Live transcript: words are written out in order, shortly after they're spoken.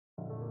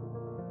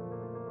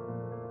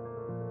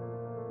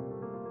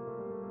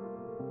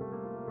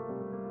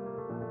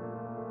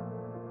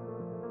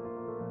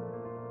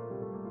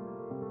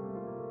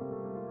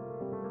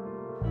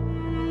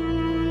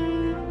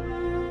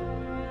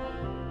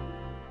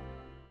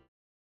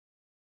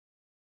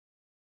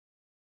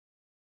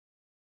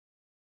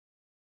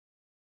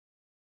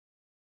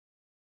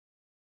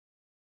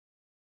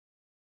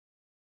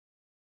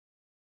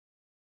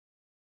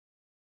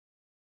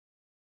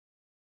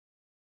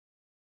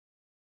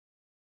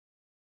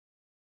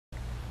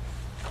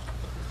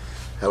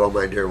Hello,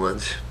 my dear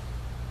ones.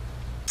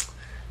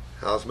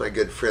 How's my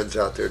good friends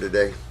out there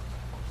today?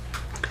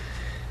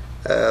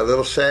 A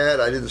little sad.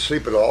 I didn't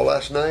sleep at all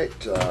last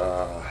night.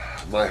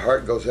 My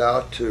heart goes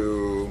out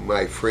to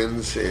my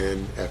friends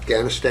in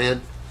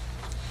Afghanistan.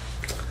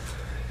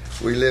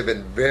 We live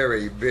in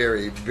very,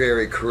 very,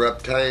 very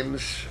corrupt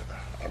times.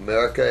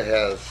 America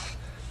has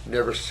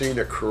never seen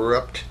a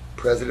corrupt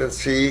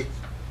presidency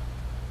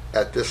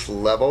at this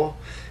level,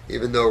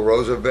 even though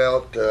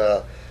Roosevelt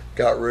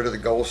got rid of the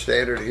gold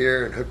standard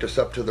here and hooked us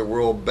up to the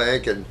World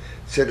Bank and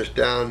sent us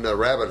down the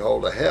rabbit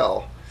hole to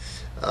hell.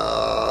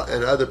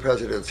 And other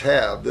presidents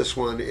have. This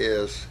one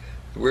is,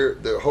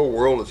 the whole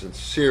world is in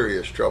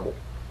serious trouble.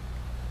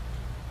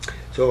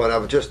 So, and I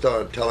was just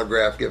on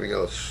Telegraph giving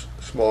a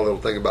small little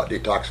thing about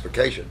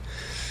detoxification.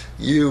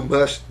 You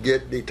must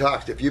get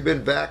detoxed. If you've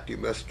been vaxxed, you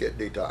must get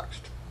detoxed.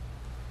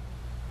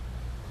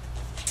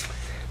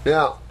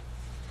 Now,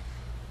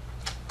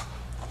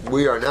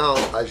 we are now,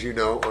 as you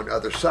know, on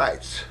other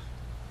sites,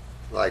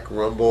 like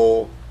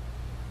Rumble,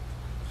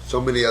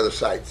 so many other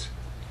sites.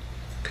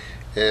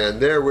 And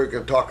there we're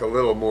going to talk a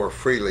little more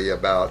freely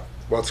about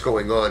what's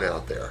going on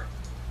out there.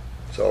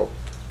 So,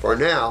 for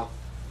now,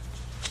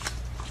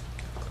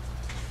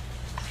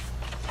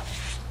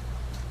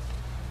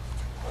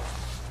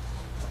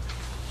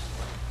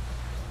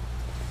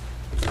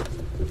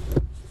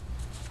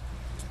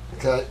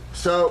 okay,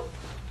 so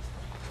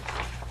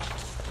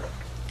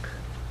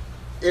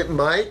it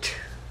might,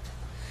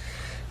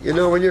 you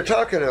know, when you're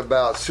talking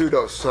about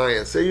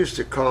pseudoscience, they used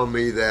to call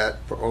me that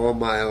for all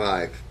my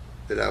life,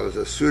 that I was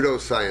a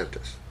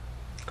pseudoscientist.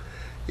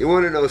 You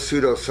want to know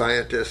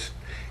pseudoscientists?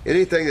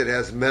 Anything that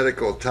has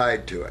medical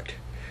tied to it.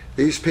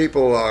 These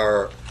people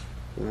are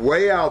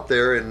way out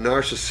there in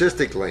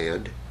narcissistic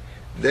land.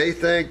 They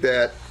think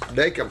that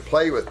they can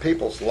play with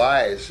people's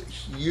lives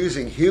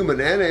using human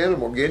and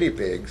animal guinea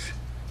pigs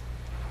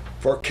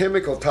for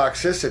chemical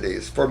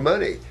toxicities, for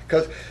money.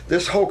 Because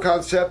this whole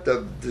concept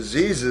of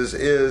diseases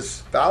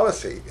is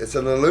fallacy. It's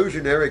an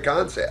illusionary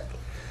concept.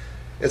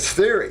 It's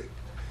theory.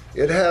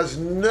 It has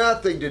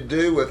nothing to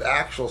do with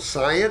actual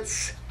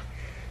science.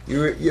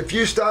 If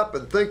you stop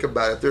and think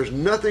about it, there's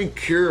nothing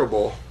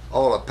curable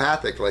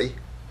allopathically.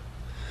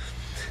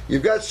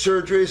 You've got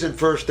surgeries and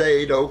first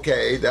aid,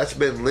 okay, that's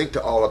been linked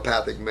to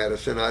allopathic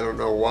medicine. I don't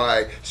know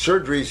why.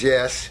 Surgeries,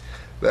 yes.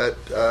 But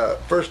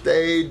first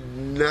aid,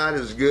 not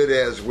as good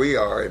as we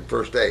are in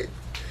first aid.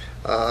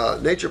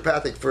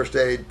 Naturopathic first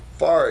aid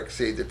far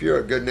exceeds, if you're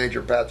a good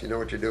naturopath, you know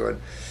what you're doing,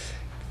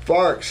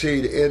 far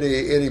exceed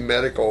any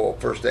medical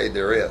first aid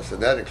there is.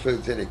 And that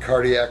includes any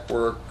cardiac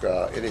work,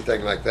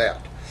 anything like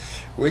that.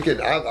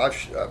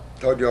 I've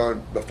told you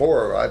on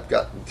before, I've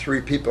gotten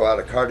 3 people out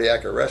of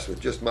cardiac arrest with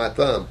just my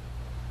thumb.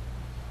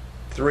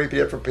 3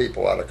 different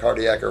people out of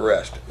cardiac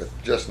arrest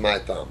with just my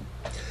thumb.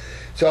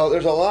 So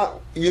there's a lot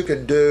you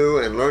can do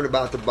and learn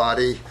about the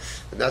body,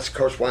 and that's of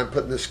course why I'm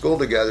putting this school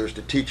together, is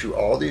to teach you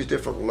all these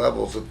different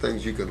levels of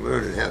things you can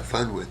learn and have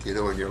fun with, you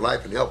know, in your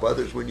life, and help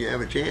others when you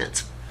have a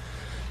chance.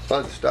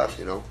 Fun stuff,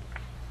 you know.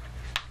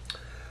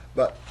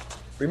 But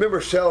remember,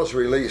 cells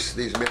release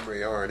these memory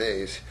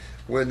RNAs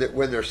when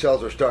their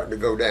cells are starting to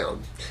go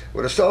down.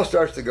 When a cell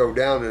starts to go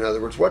down, in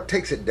other words, what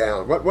takes it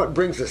down? What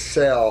brings a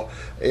cell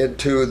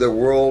into the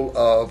world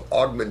of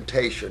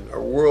augmentation, a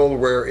world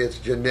where its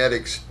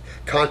genetics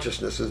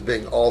consciousness is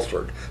being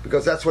altered?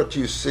 Because that's what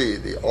you see,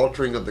 the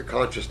altering of the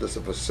consciousness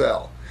of a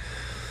cell.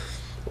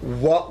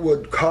 What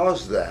would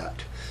cause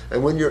that?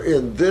 And when you're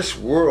in this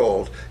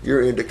world,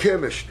 you're into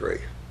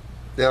chemistry.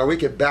 Now, we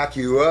could back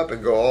you up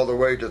and go all the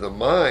way to the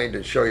mind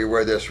and show you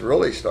where this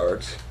really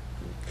starts.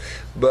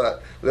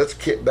 But let's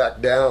get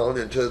back down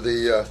into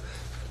the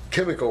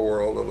chemical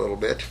world a little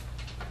bit.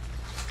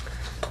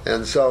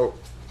 And so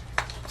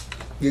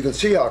you can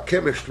see how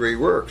chemistry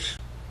works,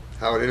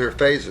 how it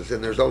interfaces,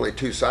 and there's only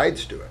 2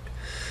 sides to it.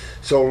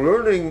 So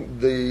learning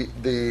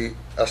the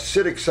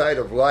acidic side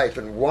of life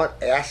and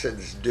what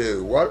acids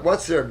do,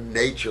 what's their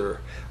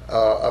nature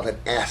of an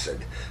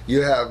acid.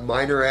 You have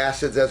minor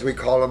acids, as we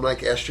call them, like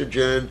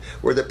estrogen,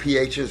 where the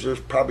pHs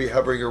are probably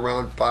hovering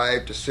around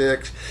 5 to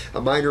 6. A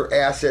minor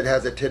acid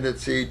has a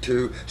tendency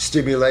to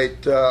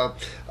stimulate,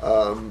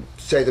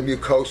 say, the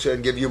mucosa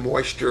and give you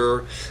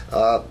moisture,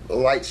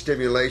 light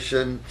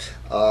stimulation.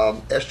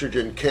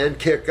 Estrogen can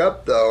kick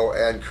up, though,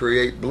 and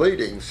create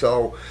bleeding.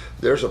 So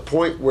there's a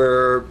point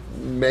where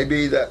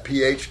maybe that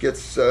pH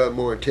gets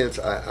more intense.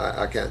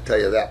 I can't tell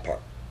you that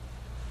part.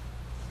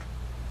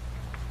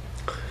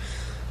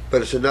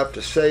 But it's enough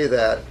to say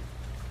that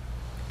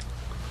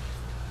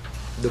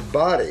the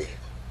body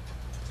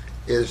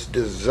is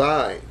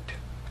designed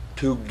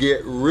to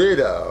get rid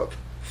of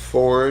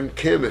foreign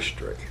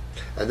chemistry.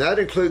 And that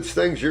includes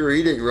things you're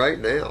eating right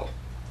now.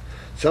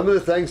 Some of the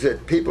things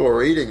that people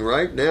are eating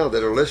right now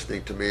that are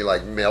listening to me,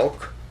 like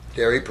milk,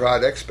 dairy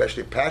products,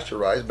 especially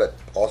pasteurized, but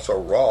also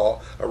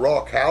raw. A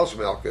raw cow's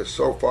milk is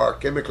so far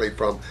chemically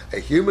from a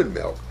human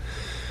milk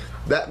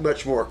that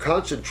much more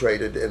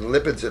concentrated in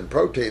lipids and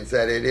proteins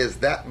that it is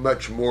that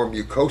much more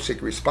mucosic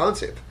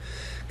responsive.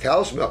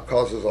 Cow's milk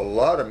causes a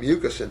lot of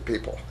mucus in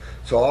people.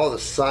 So all the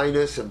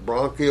sinus and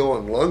bronchial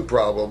and lung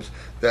problems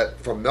that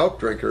from milk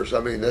drinkers, I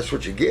mean, that's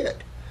what you get.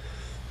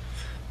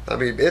 I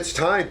mean, it's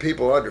time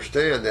people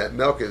understand that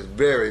milk is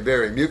very,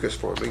 very mucus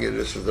forming, and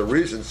this is the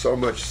reason so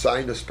much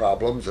sinus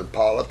problems and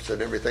polyps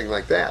and everything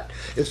like that.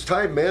 It's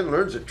time man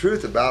learns the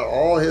truth about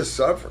all his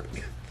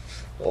suffering.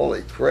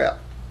 Holy crap.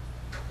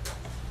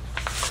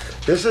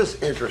 This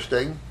is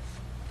interesting.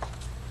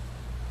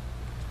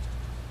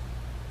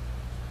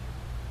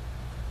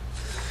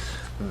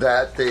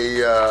 That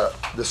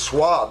the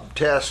swab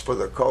test for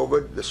the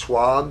COVID, the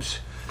swabs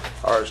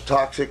are as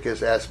toxic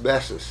as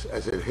asbestos,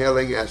 as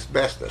inhaling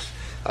asbestos.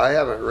 I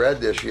haven't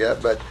read this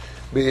yet, but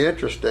be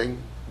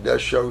interesting. It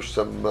does show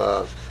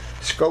some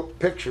scope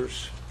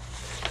pictures,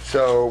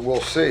 so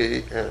we'll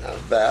see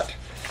that.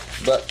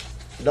 But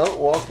don't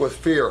walk with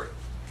fear.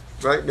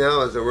 Right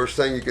now is the worst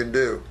thing you can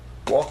do.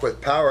 Walk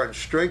with power and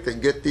strength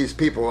and get these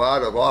people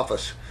out of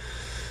office.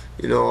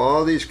 You know,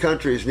 all these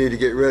countries need to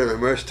get rid of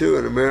them. Us too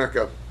in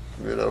America.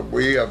 You know,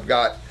 we have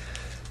got,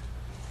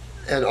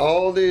 and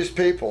all these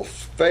people,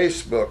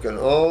 Facebook and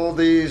all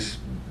these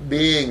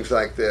beings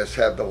like this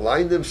have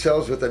aligned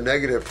themselves with the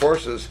negative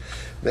forces.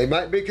 They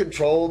might be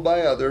controlled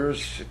by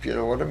others, if you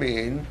know what I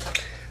mean,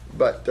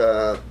 but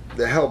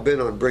they're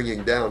hell-bent on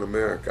bringing down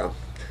America.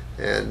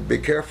 And be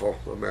careful,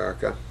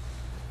 America.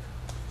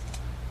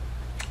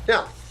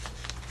 Now,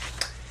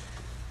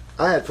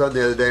 I had fun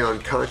the other day on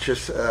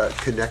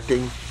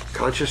Connecting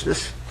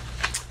Consciousness,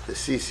 the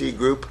CC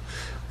group.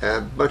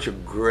 And a bunch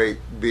of great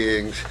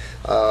beings.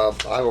 I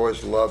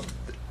always loved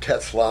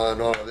Tesla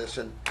and all of this.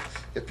 And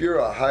if you're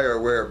a higher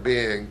aware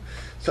being,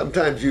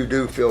 sometimes you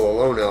do feel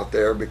alone out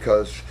there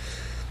because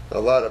a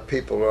lot of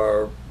people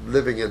are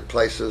living in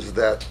places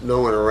that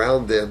no one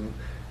around them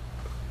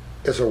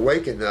is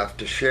awake enough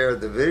to share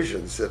the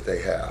visions that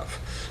they have.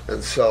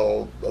 And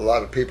so a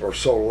lot of people are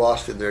so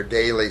lost in their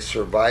daily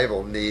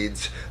survival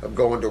needs of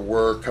going to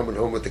work, coming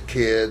home with the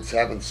kids,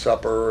 having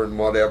supper and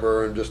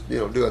whatever, and just, you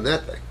know, doing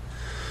that thing,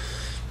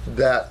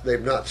 that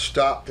they've not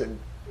stopped and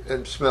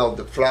smelled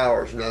the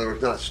flowers. In other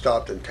words, not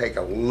stopped and take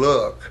a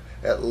look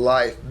at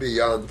life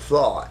beyond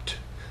thought,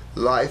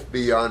 life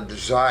beyond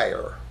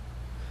desire.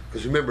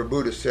 Because remember,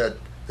 Buddha said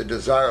the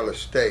desireless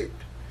state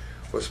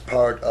was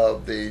part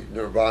of the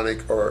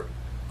nirvanic or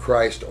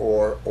Christ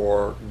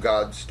or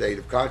God's state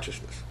of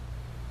consciousness.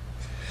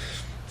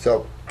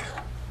 So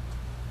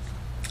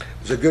it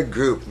was a good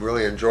group,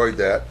 really enjoyed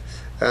that.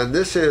 And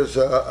this is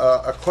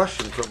a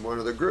question from one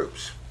of the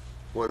groups.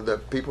 One of the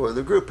people in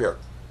the group here,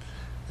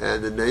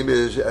 and the name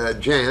is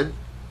Jan.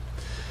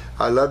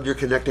 I loved your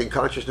Connecting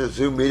Consciousness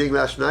Zoom meeting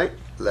last night,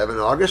 11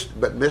 August,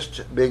 but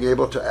missed being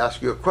able to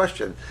ask you a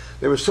question.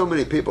 There were so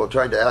many people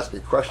trying to ask me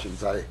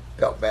questions, I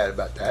felt bad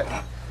about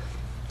that.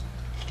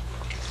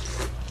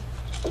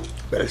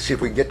 But let's see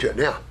if we can get to it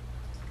now.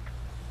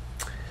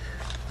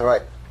 All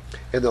right.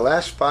 In the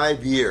last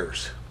 5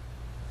 years,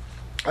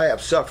 I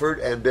have suffered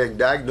and been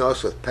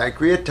diagnosed with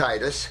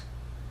pancreatitis,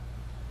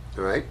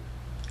 all right,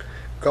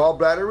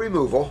 gallbladder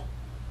removal,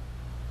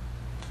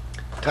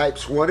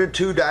 types 1 and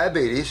 2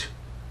 diabetes,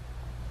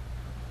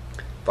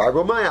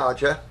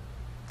 fibromyalgia,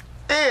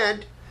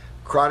 and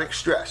chronic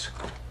stress.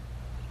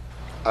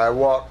 I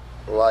walk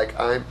like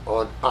I'm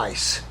on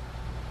ice.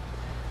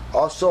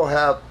 Also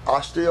have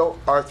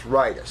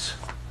osteoarthritis.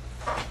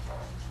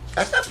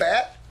 That's not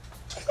bad.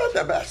 That's not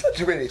that bad. That's not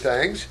too many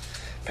things.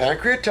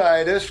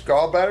 Pancreatitis,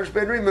 gallbladder's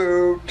been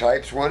removed,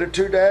 types 1 and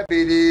 2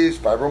 diabetes,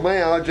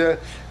 fibromyalgia,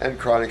 and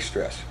chronic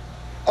stress.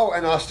 Oh,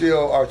 and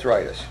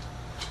osteoarthritis.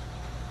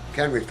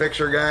 Can we fix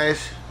her,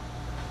 guys?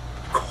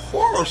 Of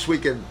course we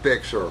can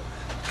fix her.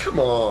 Come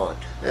on.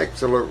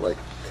 Absolutely.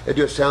 It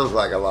just sounds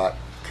like a lot.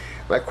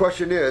 My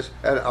question is,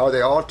 and are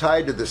they all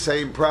tied to the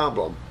same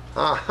problem?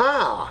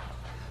 Aha!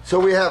 So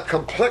we have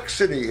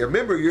complexity here.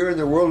 Remember, you're in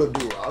the world of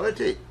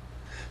duality.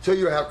 So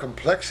you have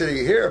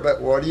complexity here, but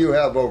what do you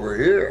have over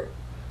here?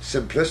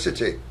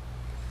 Simplicity.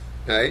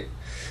 Right?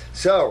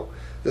 So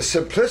the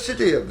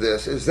simplicity of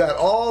this is that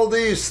all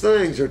these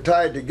things are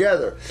tied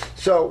together.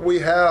 So we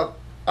have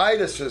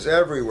itises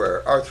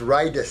everywhere,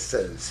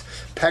 arthritises,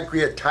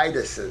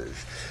 pancreatises.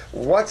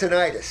 What's an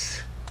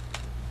itis?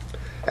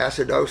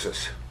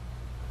 Acidosis.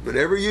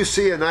 Whenever you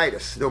see an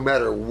itis, no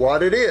matter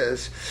what it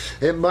is,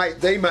 they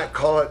might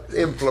call it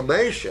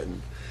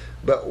inflammation,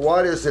 but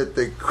what is at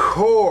the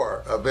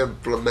core of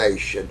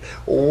inflammation?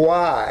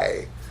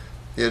 Why?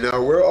 You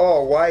know, we're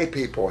all why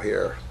people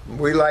here.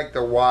 We like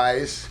the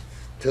whys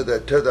to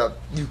the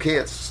you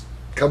can't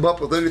come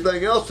up with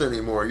anything else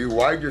anymore. You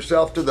wired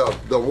yourself to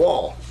the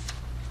wall.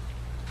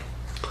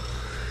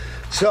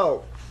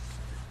 So,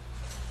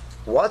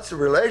 what's the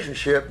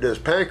relationship does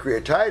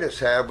pancreatitis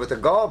have with the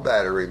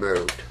gallbladder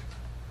removed?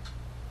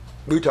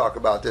 We talk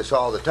about this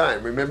all the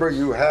time. Remember,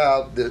 you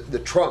have the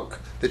trunk,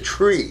 the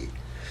tree.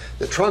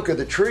 The trunk of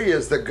the tree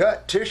is the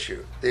gut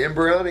tissue, the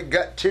embryonic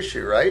gut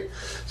tissue, right?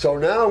 So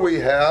now we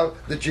have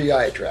the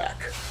GI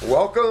tract.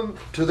 Welcome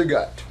to the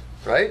gut,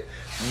 right?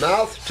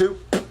 Mouth to,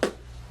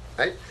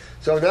 right?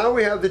 So now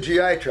we have the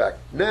GI tract.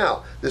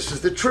 Now, this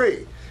is the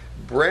tree.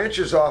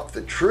 branches off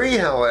the tree,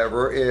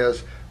 however,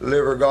 is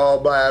liver,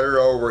 gallbladder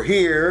over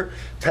here,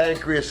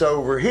 pancreas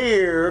over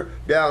here,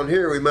 down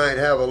here we might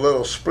have a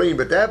little spleen,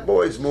 but that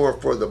boy's more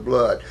for the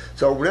blood.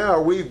 So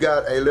now we've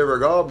got a liver,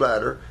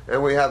 gallbladder,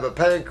 and we have a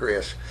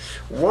pancreas.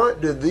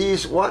 What does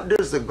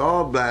the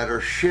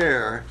gallbladder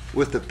share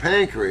with the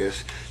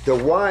pancreas to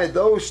why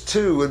those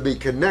two would be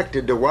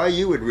connected to why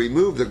you would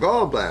remove the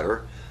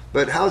gallbladder,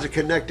 but how's it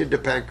connected to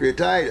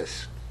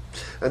pancreatitis?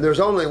 And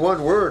there's only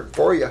one word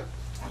for you.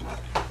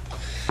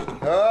 All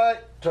right,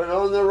 turn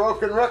on the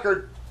broken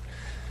record.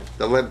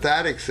 The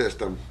lymphatic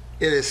system.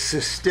 It is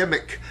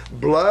systemic.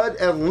 Blood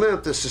and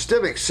lymph is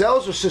systemic.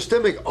 Cells are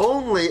systemic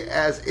only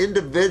as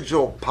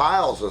individual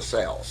piles of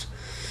cells.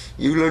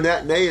 You learn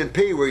that in A and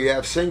P where you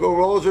have single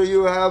rows or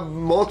you have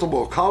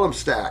multiple column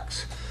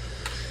stacks.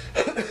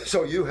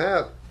 So you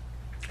have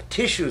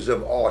tissues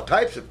of all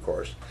types, of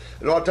course,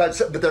 and all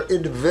types, but they're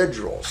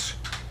individuals.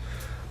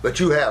 But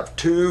you have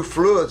two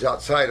fluids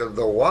outside of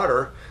the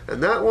water,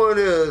 and that one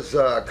is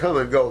come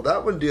and go.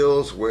 That one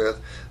deals with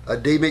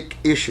edemic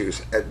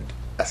issues and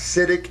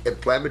acidic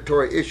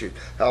inflammatory issues.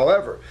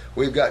 However,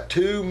 we've got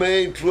two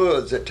main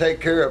fluids that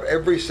take care of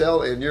every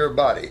cell in your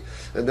body,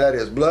 and that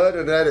is blood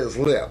and that is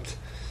lymph.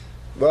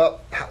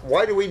 Well,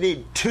 why do we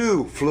need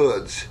two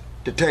fluids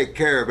to take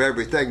care of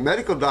everything?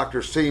 Medical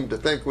doctors seem to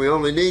think we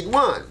only need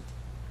one.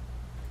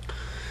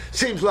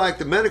 Seems like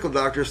the medical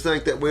doctors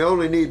think that we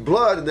only need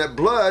blood, and that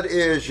blood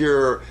is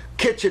your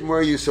kitchen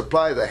where you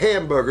supply the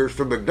hamburgers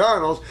from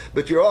McDonald's,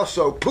 but you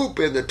also poop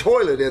in the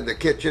toilet in the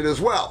kitchen as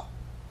well.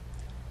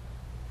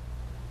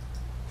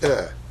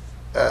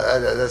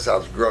 That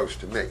sounds gross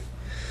to me.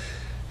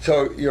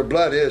 So your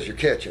blood is your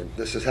kitchen.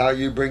 This is how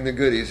you bring the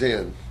goodies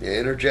in, the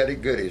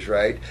energetic goodies,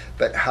 right?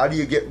 But how do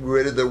you get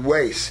rid of the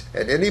waste?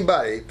 And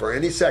anybody, for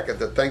any second,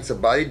 that thinks the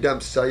body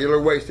dumps cellular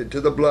waste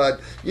into the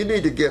blood, you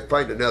need to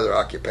find another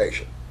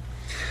occupation.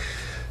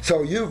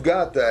 So you've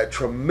got that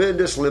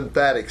tremendous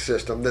lymphatic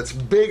system that's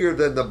bigger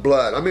than the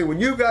blood. I mean,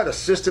 when you've got a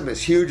system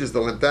as huge as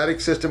the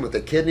lymphatic system with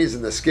the kidneys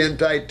and the skin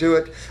tied to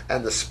it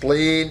and the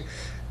spleen,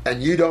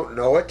 and you don't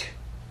know it,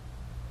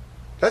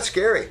 that's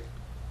scary.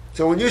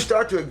 So when you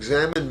start to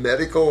examine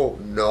medical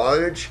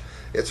knowledge,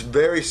 it's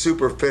very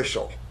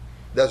superficial.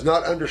 Does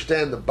not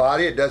understand the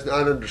body. It does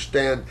not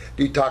understand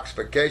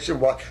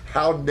detoxification,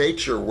 how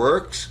nature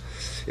works.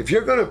 If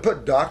you're going to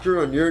put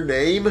doctor on your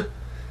name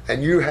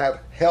and you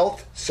have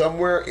health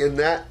somewhere in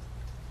that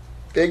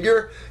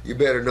figure, you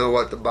better know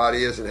what the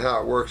body is and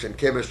how it works in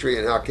chemistry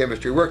and how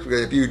chemistry works,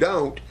 because if you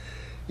don't,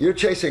 you're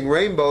chasing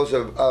rainbows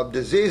of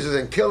diseases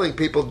and killing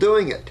people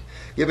doing it.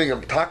 Giving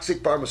them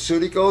toxic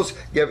pharmaceuticals,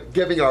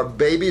 giving our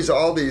babies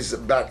all these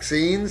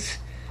vaccines,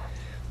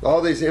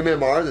 all these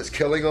MMR that's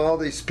killing all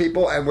these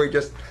people, and we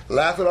just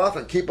laugh it off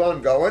and keep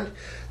on going.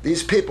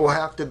 These people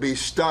have to be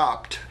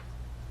stopped.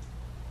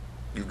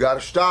 You've got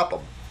to stop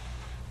them.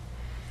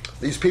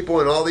 These people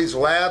in all these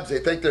labs, they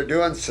think they're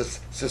doing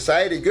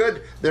society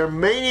good. They're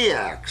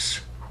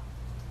maniacs.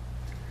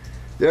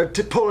 They're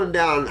pulling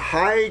down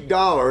high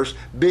dollars,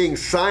 being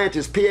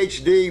scientists,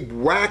 PhD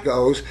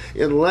wackos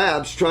in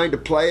labs trying to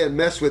play and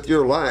mess with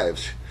your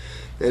lives.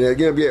 And they're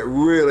going to get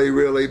really,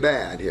 really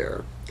bad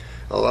here.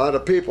 A lot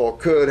of people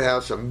could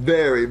have some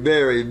very,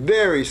 very,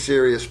 very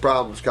serious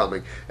problems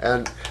coming.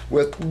 And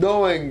with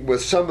knowing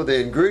with some of the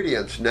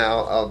ingredients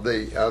now of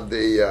the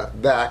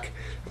VAC,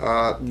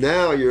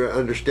 now you're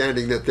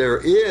understanding that there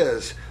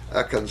is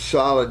a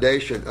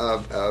consolidation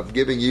of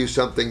giving you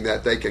something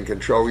that they can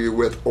control you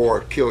with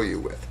or kill you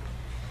with.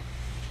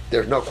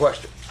 There's no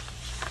question,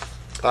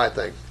 I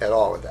think, at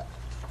all with that.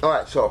 All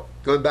right, so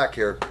going back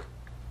here.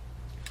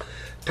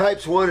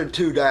 Types 1 and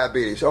 2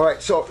 diabetes. All right,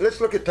 so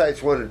let's look at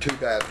types 1 and 2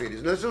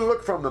 diabetes. Let's just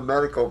look from the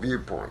medical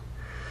viewpoint.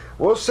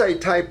 We'll say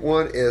type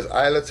 1 is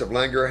islets of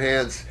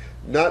Langerhans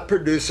not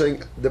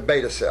producing the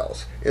beta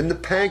cells. In the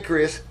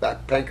pancreas,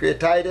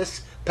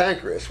 pancreatitis,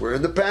 pancreas. We're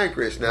in the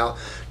pancreas now,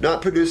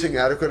 not producing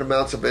adequate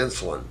amounts of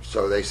insulin,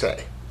 so they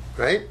say,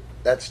 right?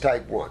 That's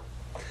type 1.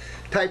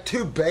 Type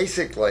 2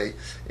 basically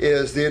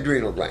is the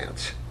adrenal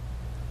glands.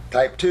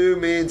 Type 2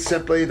 means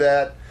simply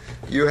that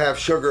you have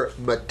sugar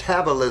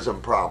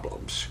metabolism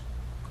problems.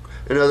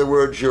 In other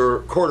words,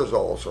 your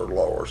cortisols are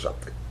low or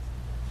something,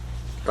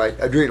 right?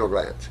 Adrenal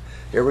glands.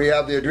 Here we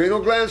have the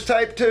adrenal glands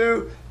type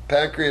 2,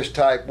 pancreas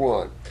type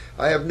 1.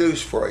 I have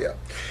news for you.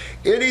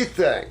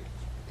 Anything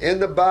in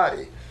the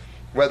body,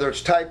 whether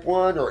it's type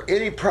 1 or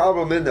any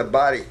problem in the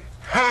body,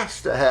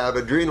 has to have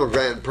adrenal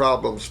gland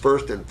problems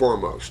first and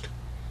foremost.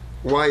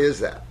 Why is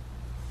that?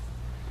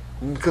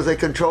 Because they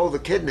control the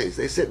kidneys.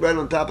 They sit right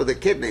on top of the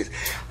kidneys.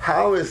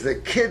 How is the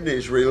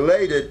kidneys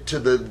related to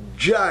the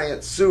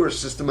giant sewer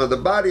system of the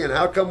body, and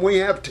how come we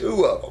have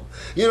two of them?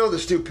 You know the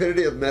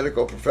stupidity of the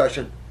medical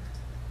profession?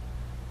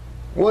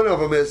 One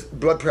of them is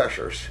blood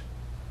pressures.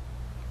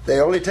 They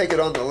only take it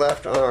on the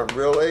left arm.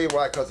 Really?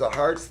 Why? Because the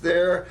heart's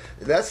there?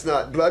 That's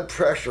not blood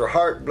pressure.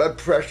 Heart blood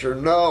pressure,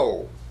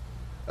 no.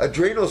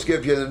 Adrenals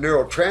give you the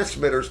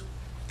neurotransmitters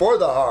for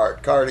the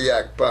heart,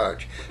 cardiac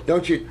punch.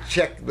 Don't you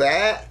check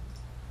that?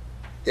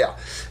 Yeah,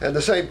 and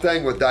the same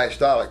thing with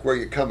diastolic, where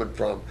you're coming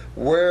from.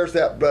 Where's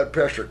that blood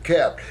pressure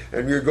kept?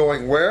 And you're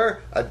going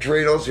where?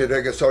 Adrenals, you're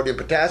doing a sodium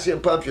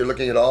potassium pumps, you're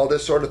looking at all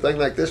this sort of thing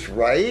like this,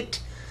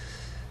 right?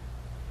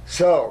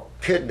 So,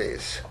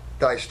 kidneys,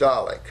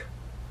 diastolic.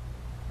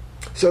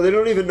 So they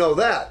don't even know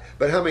that.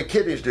 But how many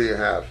kidneys do you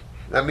have?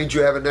 That means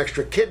you have an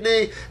extra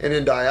kidney, and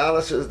in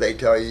dialysis, they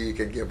tell you you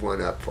can give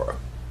one up for them.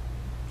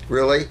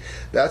 Really?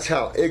 That's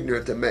how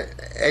ignorant the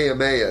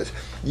AMA is.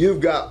 You've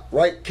got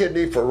right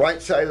kidney for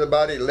right side of the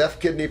body, left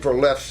kidney for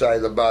left side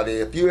of the body.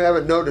 If you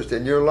haven't noticed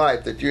in your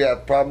life that you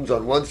have problems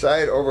on one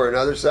side over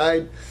another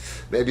side,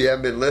 maybe you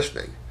haven't been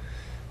listening.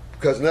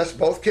 Because unless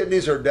both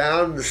kidneys are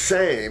down the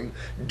same,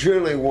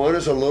 generally one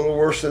is a little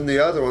worse than the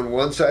other one.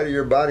 One side of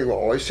your body will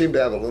always seem to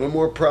have a little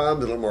more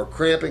problems, a little more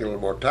cramping, a little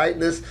more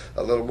tightness,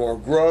 a little more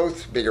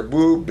growth, bigger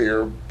boob,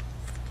 bigger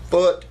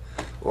foot,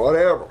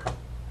 whatever.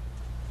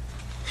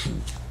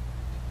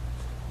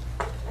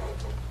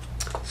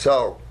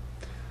 So,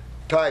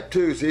 type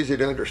 2 is easy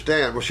to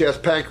understand. Well, she has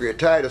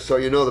pancreatitis, so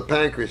you know the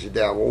pancreas is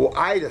down. Well,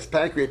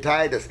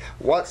 pancreatitis,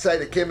 what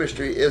side of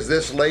chemistry is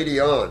this lady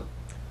on?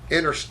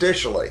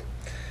 Interstitially.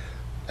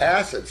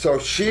 Acid. So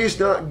she's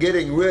not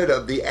getting rid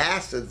of the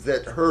acids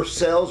that her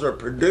cells are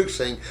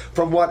producing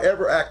from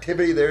whatever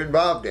activity they're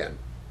involved in.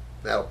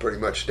 That'll pretty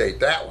much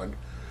state that one.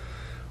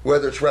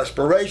 Whether it's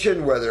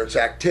respiration, whether it's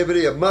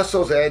activity of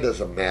muscles, that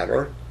doesn't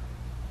matter.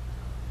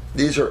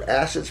 These are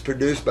acids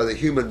produced by the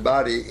human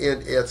body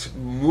in its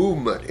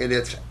movement, in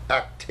its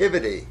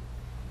activity.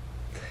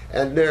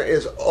 And there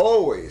is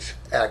always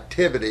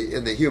activity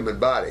in the human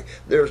body.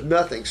 There's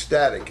nothing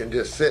static and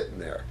just sitting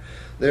there.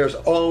 There's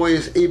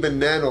always even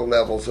nano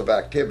levels of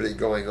activity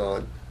going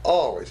on.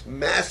 Always.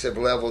 Massive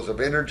levels of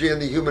energy in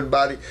the human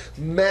body.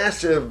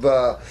 Massive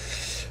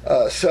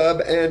sub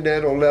and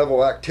nano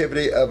level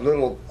activity of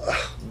little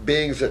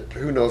beings that,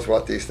 who knows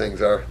what these things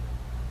are.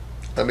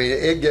 I mean,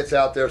 it gets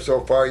out there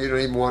so far you don't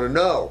even want to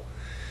know.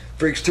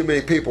 Freaks too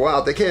many people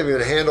out. They can't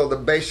even handle the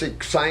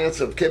basic science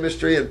of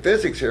chemistry and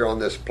physics here on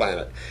this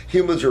planet.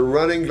 Humans are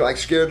running like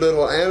scared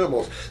little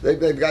animals.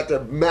 They've got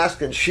their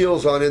mask and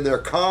shields on in their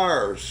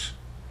cars.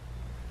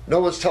 No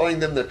one's telling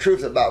them the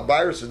truth about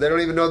viruses. They don't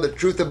even know the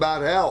truth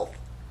about health.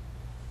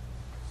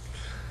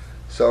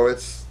 So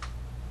it's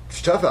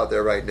tough out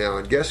there right now.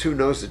 And guess who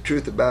knows the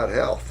truth about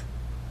health?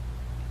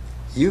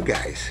 You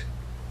guys.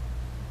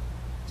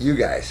 You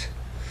guys.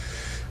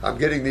 I'm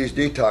getting these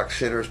detox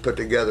centers put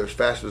together as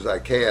fast as I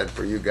can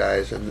for you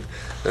guys, and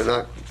they're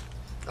not.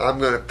 I'm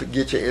going to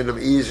get you in them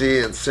easy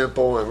and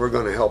simple, and we're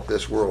going to help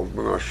this world.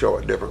 We're going to show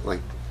it differently.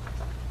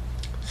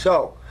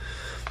 So,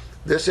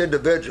 this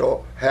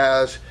individual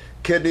has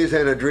kidneys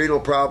and adrenal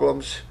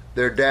problems.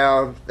 They're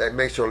down. That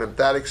makes their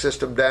lymphatic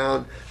system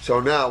down. So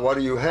now, what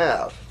do you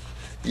have?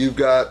 You've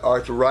got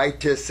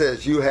arthritis,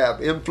 says you have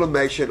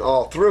inflammation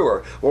all through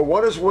her. Well,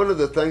 what is one of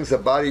the things the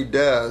body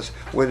does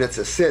when it's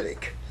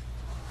acidic?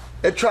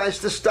 It tries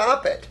to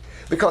stop it,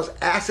 because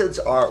acids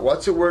are,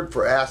 what's the word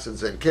for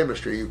acids in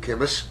chemistry, you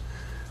chemists?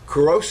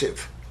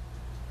 Corrosive.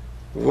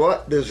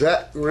 What does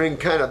that ring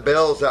kind of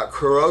bells out?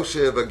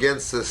 Corrosive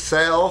against the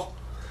cell,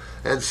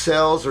 and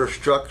cells are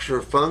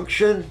structure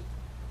function.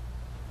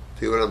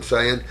 See what I'm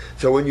saying?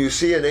 So when you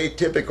see an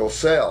atypical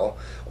cell,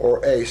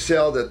 or a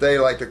cell that they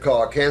like to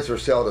call a cancer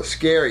cell to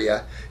scare you,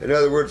 in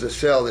other words, a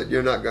cell that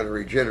you're not going to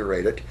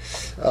regenerate it,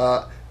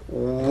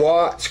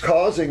 what's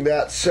causing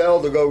that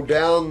cell to go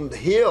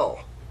downhill?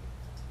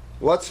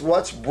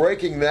 What's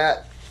breaking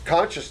that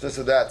consciousness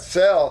of that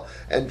cell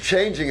and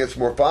changing its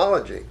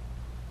morphology?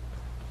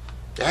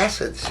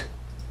 Acids.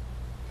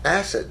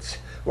 Acids.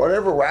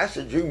 Whatever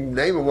acids, you can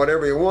name them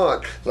whatever you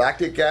want.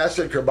 Lactic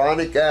acid,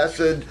 carbonic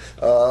acid,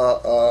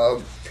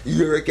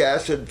 uric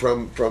acid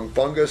from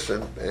fungus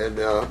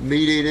and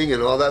meat eating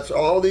and all that. So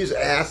all these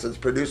acids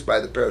produced by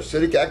the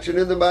parasitic action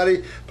in the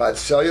body, by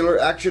cellular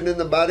action in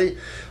the body,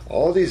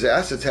 all these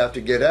acids have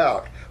to get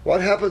out. What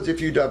happens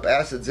if you dump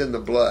acids in the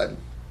blood?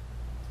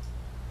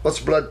 What's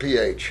blood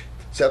pH?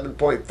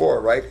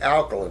 7.4, right?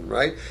 Alkaline,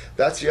 right?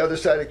 That's the other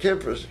side of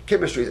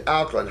chemistry, is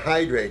alkaline,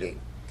 hydrating.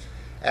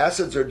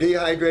 Acids are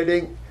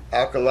dehydrating,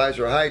 alkalis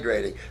are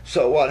hydrating.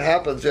 So what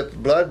happens if the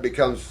blood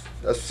becomes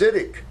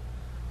acidic?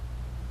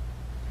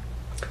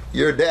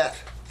 You're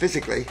death,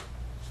 physically.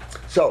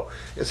 So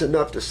it's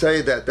enough to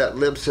say that that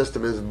lymph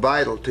system is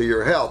vital to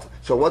your health.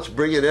 So what's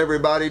bringing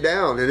everybody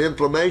down, and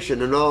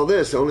inflammation and all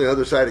this? The only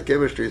other side of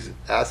chemistry is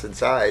acid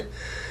side.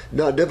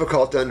 Not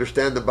difficult to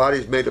understand. The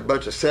body's made a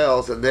bunch of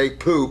cells and they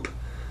poop.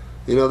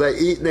 You know, they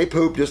eat and they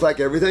poop just like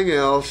everything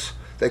else.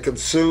 They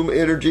consume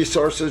energy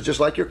sources just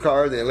like your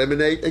car. They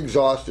eliminate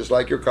exhaust just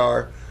like your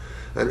car.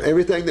 And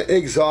everything that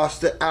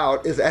exhausts it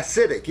out is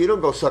acidic. You don't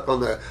go suck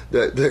on the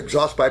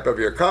exhaust pipe of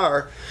your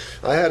car.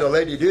 I had a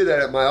lady do that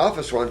at my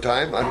office one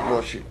time. I don't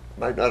know, she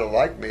might not have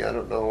liked me. I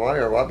don't know why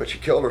or what, but she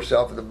killed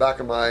herself in the back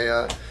of my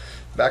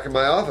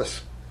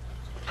office.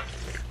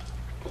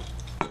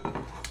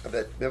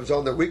 It was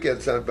on the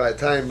weekend, so by the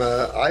time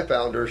I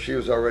found her, she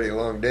was already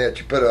long dead.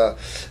 She put a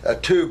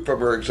tube from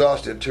her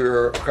exhaust into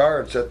her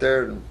car and sat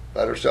there and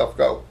let herself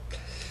go.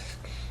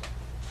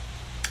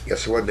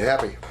 Guess I wasn't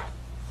happy.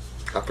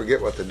 I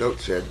forget what the note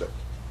said, but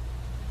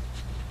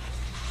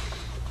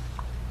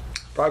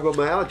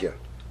fibromyalgia,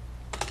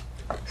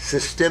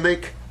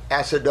 systemic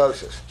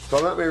acidosis.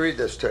 So let me read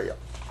this to you.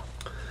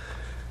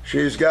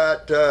 She's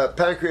got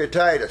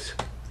pancreatitis,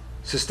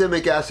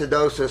 systemic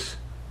acidosis,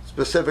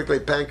 specifically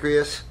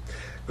pancreas,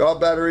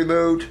 gallbladder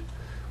removed,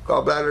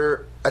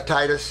 gallbladder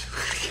atitis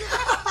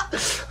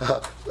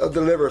of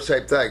the liver,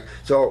 same thing.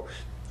 So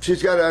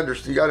she's got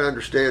to you got to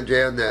understand,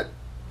 Jan, that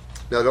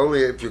not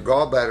only if your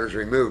gallbladder is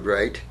removed,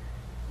 right,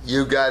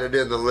 you got it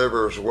in the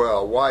liver as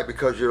well. Why?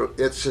 Because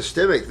it's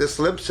systemic. This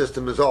lymph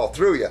system is all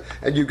through you,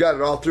 and you've got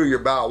it all through your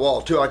bowel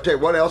wall too. I tell you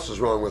what else is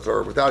wrong with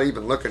her without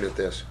even looking at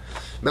this: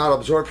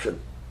 malabsorption.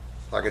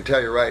 I can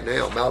tell you right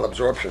now,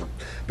 malabsorption,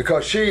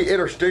 because she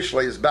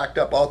interstitially is backed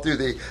up all through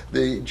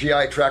the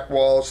GI tract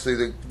walls,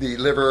 through the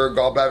liver,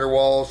 gallbladder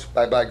walls,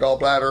 by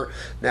gallbladder,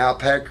 now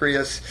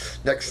pancreas.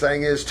 Next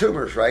thing is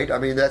tumors, right? I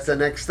mean, that's the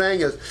next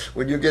thing is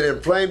when you get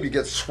inflamed, you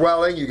get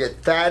swelling, you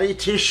get fatty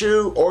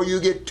tissue, or you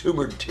get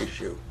tumored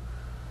tissue.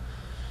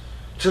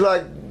 It's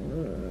like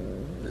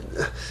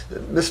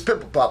Miss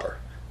Pimple Popper.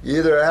 You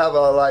either have a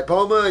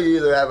lipoma, you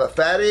either have a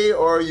fatty,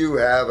 or you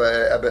have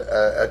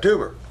a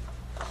tumor.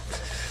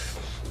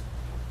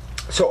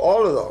 So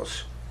all of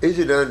those,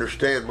 easy to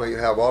understand when you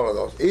have all of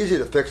those. Easy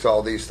to fix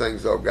all these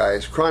things though,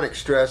 guys. Chronic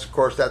stress, of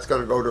course, that's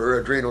going to go to her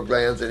adrenal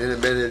glands and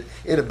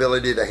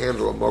inability to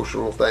handle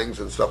emotional things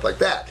and stuff like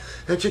that.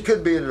 And she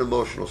could be in an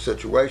emotional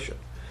situation.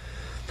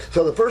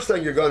 So the first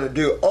thing you're going to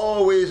do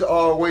always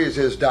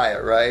is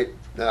diet, right?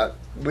 Now,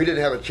 we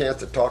didn't have a chance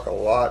to talk a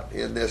lot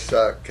in this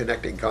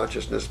Connecting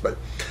Consciousness, but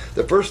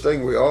the first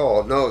thing we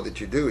all know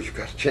that you do is you've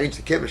got to change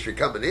the chemistry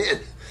coming in,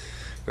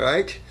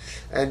 right?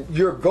 And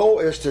your goal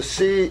is to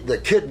see the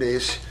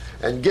kidneys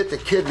and get the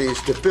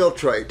kidneys to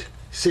filtrate.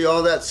 See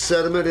all that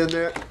sediment in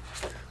there?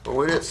 Well,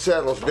 when it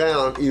settles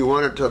down, you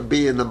want it to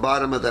be in the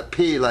bottom of the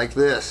P like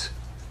this.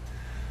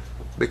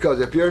 Because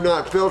if you're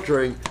not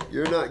filtering,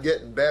 you're not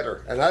getting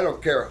better. And I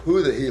don't care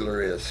who the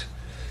healer is.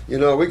 You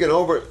know, we can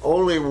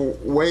only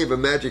wave a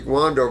magic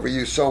wand over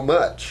you so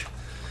much.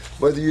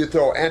 Whether you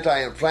throw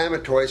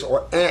anti-inflammatories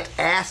or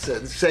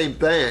antacids, same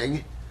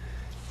thing,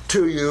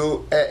 to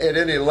you at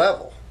any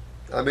level.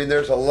 I mean,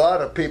 there's a lot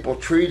of people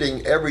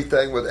treating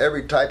everything with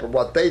every type of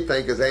what they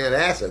think is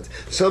antacids.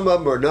 Some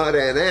of them are not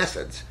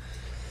antacids.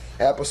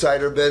 Apple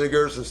cider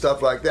vinegars and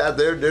stuff like that,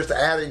 they're just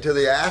adding to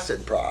the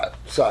acid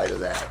side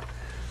of that.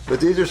 But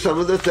these are some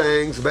of the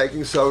things,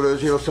 baking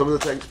sodas, you know, some of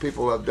the things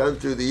people have done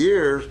through the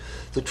years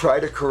to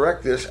try to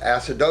correct this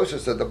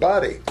acidosis of the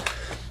body.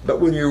 But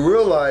when you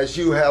realize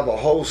you have a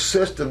whole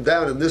system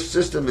down, and this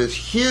system is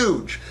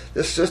huge,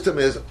 this system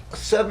is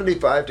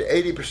 75 to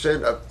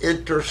 80% of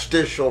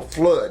interstitial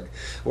fluid.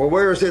 Well,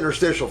 where is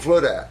interstitial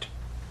fluid at?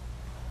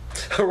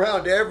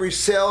 Around every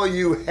cell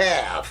you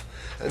have.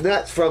 And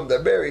that's from the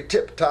very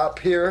tip top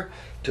here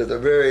to the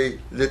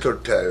very little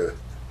toe.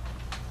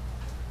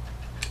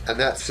 And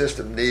that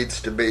system needs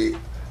to be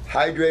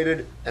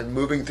hydrated and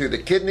moving through the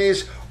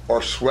kidneys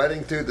or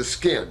sweating through the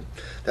skin.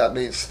 That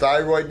means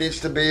thyroid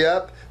needs to be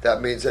up.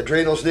 That means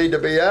adrenals need to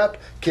be up.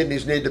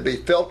 Kidneys need to be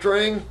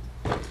filtering.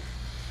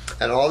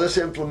 And all this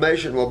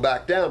inflammation will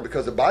back down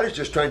because the body's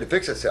just trying to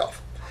fix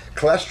itself.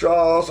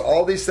 Cholesterols,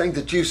 all these things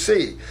that you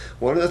see.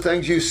 One of the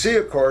things you see,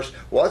 of course,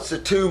 what's the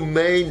two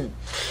main,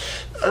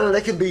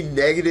 they can be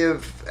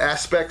negative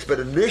aspects, but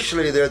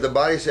initially they're the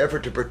body's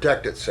effort to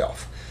protect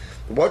itself.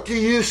 What do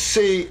you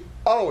see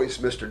always,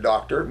 Mr.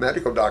 Doctor,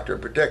 medical doctor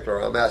in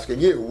particular, I'm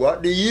asking you,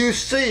 what do you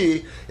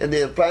see in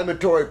the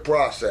inflammatory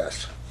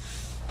process?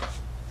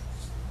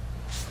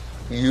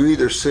 You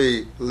either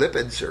see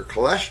lipids or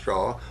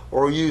cholesterol,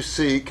 or you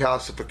see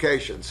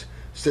calcifications,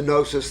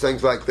 stenosis,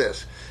 things like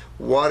this.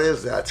 What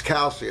is that? It's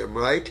calcium,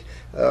 right?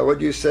 What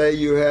do you say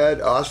you had?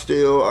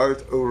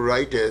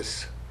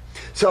 Osteoarthritis.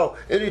 So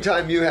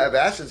anytime you have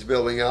acids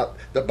building up,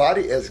 the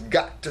body has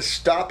got to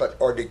stop it,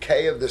 or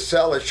decay of the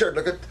cell is sure.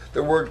 Look at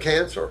the word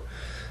cancer.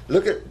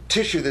 Look at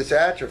tissue that's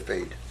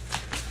atrophied.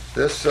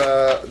 This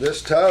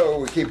toe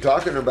we keep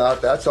talking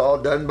about, that's all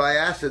done by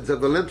acids of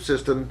the lymph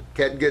system.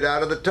 Can't get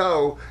out of the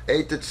toe,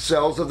 ate the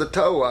cells of the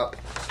toe up.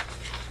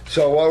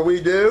 So what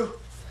do?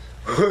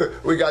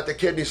 We got the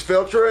kidneys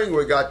filtering,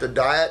 we got the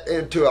diet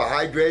into a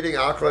hydrating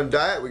alkaline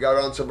diet, we got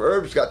on some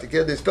herbs, got the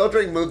kidneys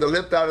filtering, moved the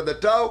lymph out of the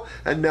toe,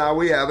 and now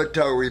we have a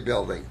toe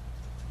rebuilding.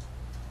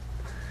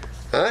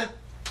 Huh?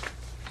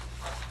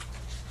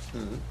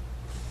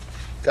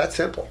 That's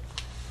simple.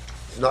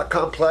 It's not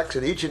complex,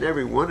 and each and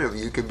every one of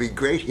you can be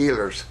great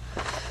healers.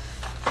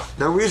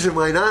 No reason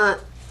why not.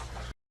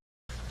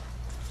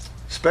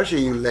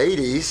 Especially you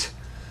ladies.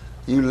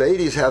 You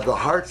ladies have the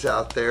hearts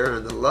out there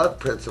and the love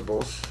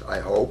principles, I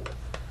hope.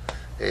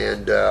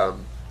 And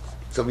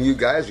some of you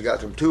guys have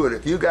got them too. And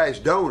if you guys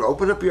don't,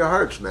 open up your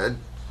hearts, man.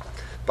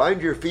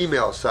 Find your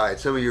female side.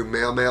 Some of you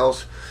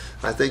males,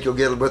 I think you'll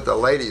get with the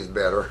ladies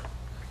better.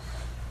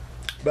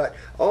 But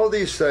all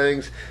these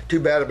things, too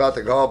bad about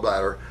the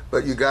gallbladder,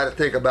 but you got to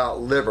think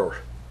about liver.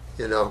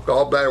 You know,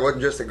 gallbladder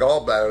wasn't just a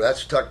gallbladder.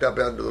 That's tucked up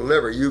under the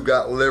liver. You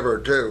got liver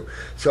too.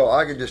 So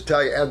I can just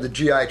tell you, and the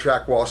GI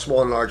tract wall,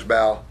 small and large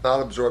bowel,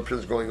 malabsorption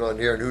is going on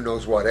here, and who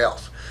knows what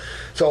else.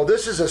 So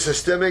this is a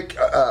systemic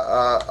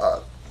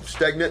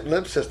stagnant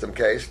lymph system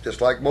case,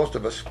 just like most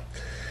of us.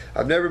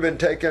 I've never been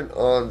taken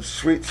on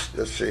sweets.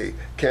 Let's see.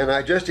 Can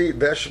I just eat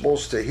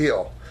vegetables to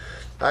heal?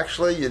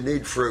 Actually, you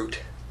need fruit.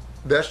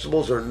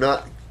 Vegetables are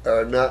not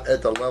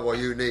at the level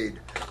you need.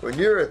 When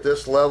you're at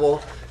this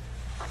level,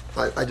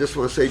 I just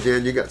want to say,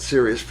 Dan, you got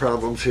serious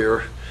problems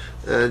here,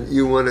 and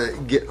you want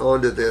to get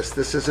onto this.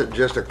 This isn't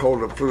just a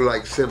cold and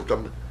flu-like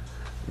symptom.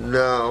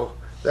 No,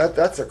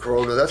 that's a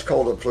corona. That's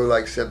cold and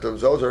flu-like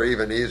symptoms. Those are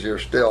even easier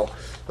still,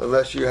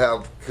 unless you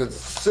have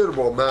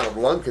considerable amount of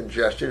lung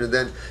congestion, and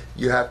then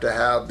you have to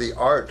have the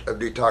art of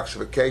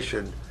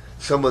detoxification,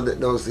 someone that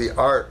knows the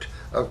art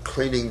of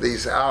cleaning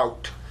these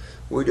out.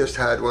 We just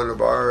had one of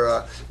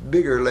our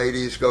bigger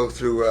ladies go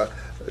through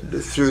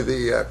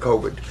the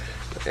COVID,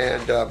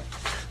 and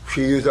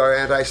she used our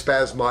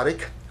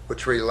antispasmodic,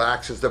 which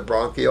relaxes the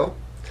bronchial.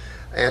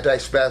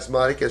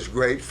 Antispasmodic is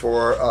great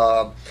for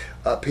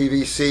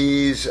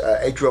PVCs,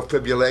 atrial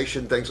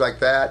fibrillation, things like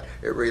that.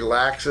 It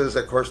relaxes,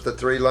 of course, the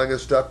three lung and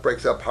stuff,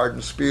 breaks up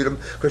hardened sputum,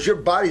 because your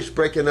body's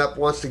breaking up,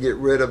 wants to get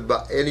rid of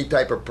any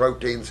type of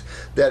proteins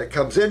that it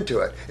comes into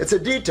it. It's a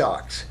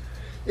detox.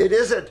 It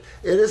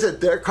isn't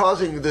they're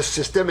causing the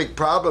systemic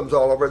problems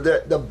all over.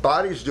 The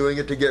body's doing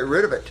it to get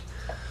rid of it.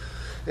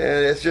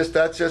 And that's just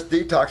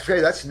detox. Okay,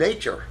 that's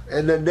nature.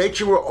 And then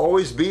nature will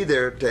always be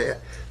there to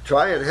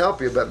try and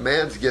help you, but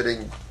man's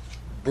getting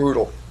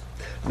brutal.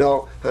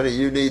 No, honey,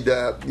 you need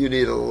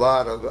a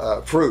lot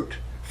of fruit.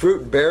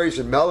 Fruit and berries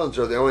and melons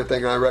are the only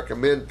thing I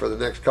recommend for the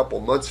next couple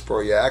months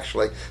for you,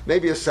 actually.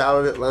 Maybe a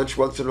salad at lunch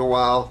once in a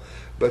while,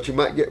 but you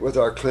might get with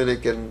our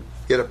clinic and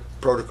get a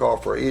protocol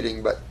for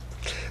eating. But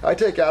I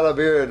take aloe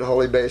vera and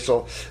holy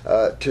basil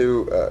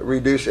to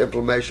reduce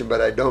inflammation, but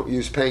I don't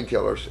use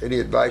painkillers. Any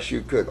advice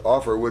you could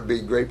offer would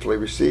be gratefully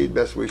received.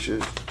 Best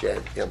wishes,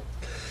 Jan M.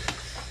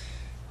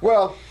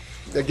 Well,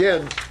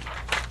 again,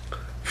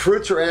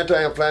 fruits are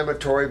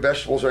anti-inflammatory,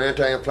 vegetables are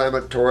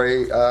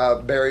anti-inflammatory,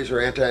 berries are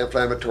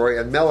anti-inflammatory,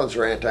 and melons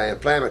are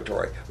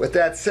anti-inflammatory. With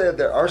that said,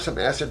 there are some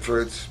acid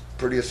fruits,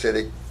 pretty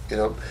acidic, you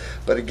know.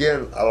 But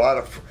again,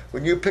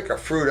 when you pick a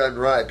fruit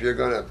unripe, you're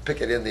going to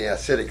pick it in the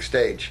acidic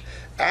stage.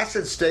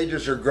 Acid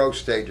stages are growth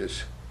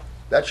stages.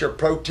 That's your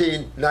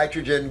protein,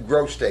 nitrogen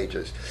growth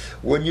stages.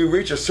 When you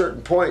reach a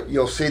certain point,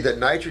 you'll see that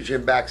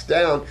nitrogen backs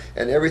down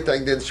and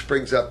everything then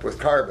springs up with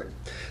carbon.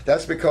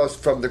 That's because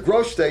from the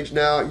growth stage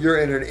now, you're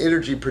in an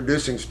energy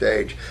producing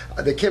stage.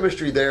 The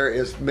chemistry there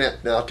is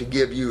meant now to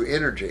give you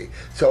energy.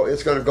 So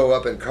it's going to go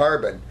up in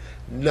carbon,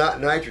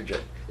 not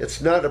nitrogen. It's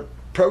not a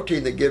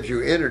protein that gives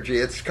you energy,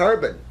 it's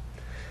carbon.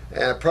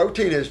 And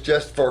protein is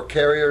just for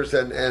carriers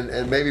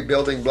and maybe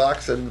building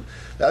blocks, and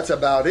that's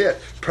about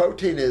it.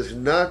 Protein is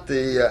not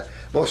the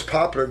most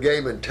popular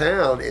game in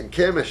town in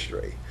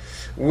chemistry.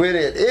 When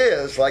it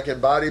is, like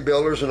in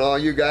bodybuilders and all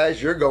you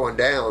guys, you're going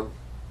down.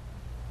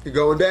 You're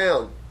going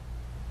down.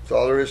 That's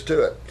all there is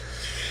to it.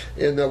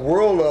 In the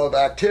world of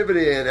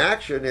activity and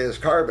action is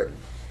carbon,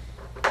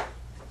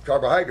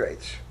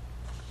 carbohydrates.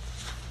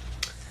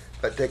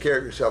 But take care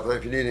of yourself, and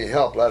if you need any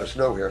help, let us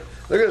know here.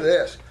 Look at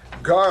this.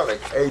 Garlic,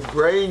 a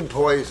brain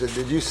poison.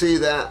 Did you see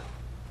that?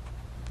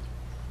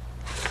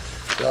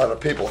 A lot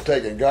of people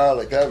taking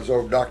garlic. That was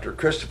old Dr.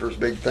 Christopher's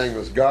big thing,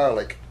 was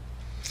garlic.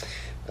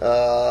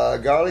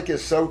 Garlic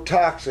is so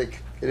toxic,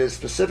 it is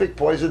specific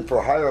poison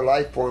for higher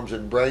life forms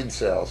in brain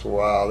cells.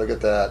 Wow, look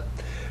at that.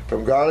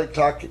 From Garlic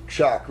Toxic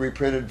Shock,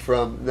 reprinted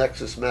from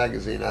Nexus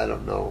Magazine. I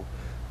don't know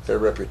their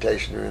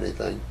reputation or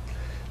anything.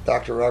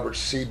 Dr. Robert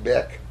C.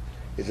 Beck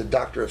is a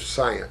doctor of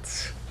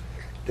science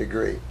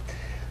degree.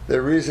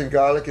 The reason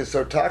garlic is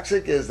so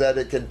toxic is that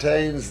it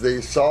contains the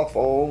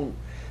sulfone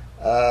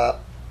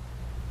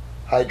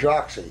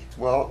hydroxy.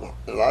 Well,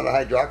 a lot of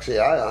hydroxy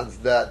ions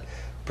that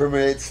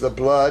permeates the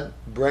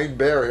blood-brain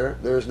barrier.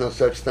 There's no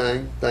such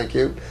thing, thank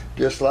you.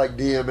 Just like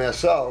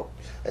DMSO,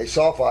 a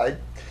sulfide.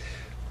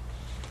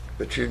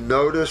 But you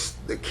notice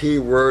the key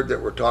word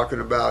that we're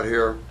talking about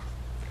here.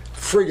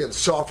 Friggin'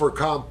 sulfur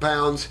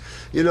compounds.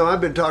 You know, I've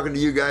been talking to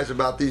you guys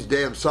about these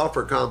damn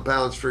sulfur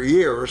compounds for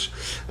years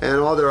and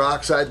all their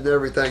oxides and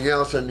everything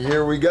else, and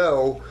here we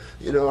go.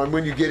 You know, and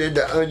when you get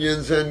into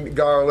onions and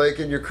garlic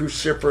and your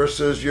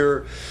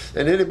cruciferouses,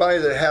 and anybody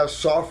that has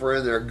sulfur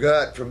in their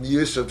gut from the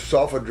use of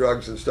sulfur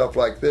drugs and stuff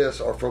like this,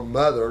 or from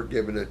mother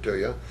giving it to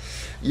you,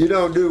 you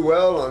don't do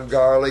well on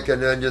garlic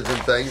and onions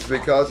and things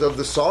because of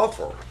the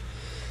sulfur.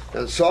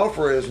 And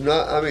sulfur is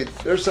not, I mean,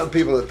 there's some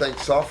people that think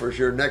sulfur is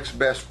your next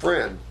best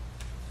friend.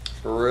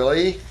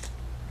 Really?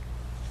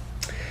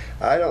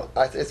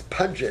 It's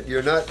pungent.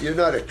 You're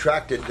not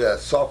attracted to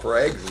sulfur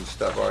eggs and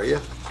stuff, are you?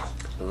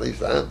 At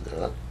least I'm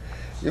not.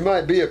 You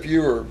might be if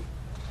you were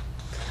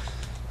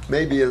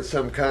maybe in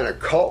some kind of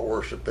cult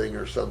worshiping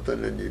or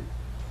something, and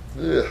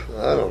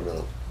I don't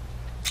know.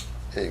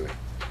 Anyway,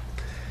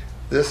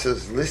 this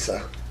is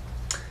Lisa.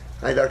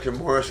 Hi, Dr.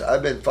 Morris.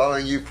 I've been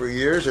following you for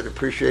years and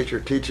appreciate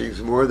your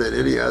teachings more than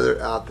any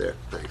other out there.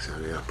 Thanks,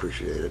 honey. I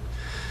appreciate it.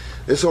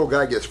 This old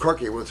guy gets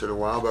quirky once in a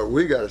while, but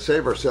we got to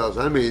save ourselves.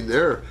 I mean,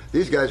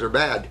 these guys are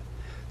bad.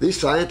 These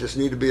scientists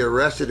need to be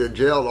arrested and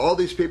jailed. All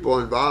these people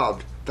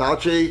involved.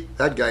 Fauci,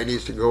 that guy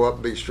needs to go up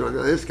and be strung.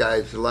 This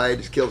guy's lied.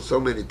 He's killed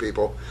so many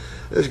people.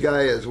 This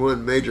guy is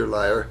one major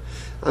liar.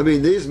 I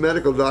mean, these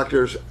medical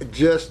doctors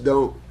just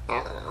don't,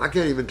 I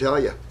can't even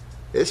tell you.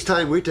 It's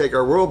time we take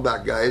our world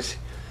back, guys.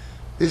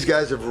 These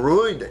guys have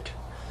ruined it.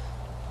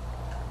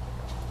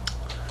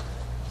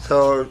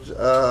 So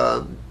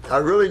I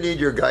really need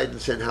your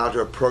guidance in how to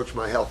approach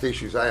my health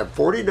issues. I am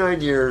 49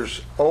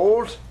 years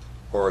old,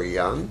 or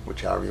young,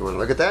 which however you want to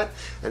look at that,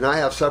 and I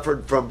have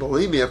suffered from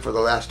bulimia for the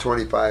last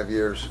 25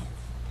 years.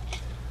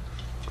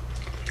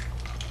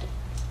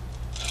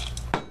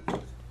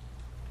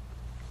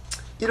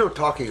 You know,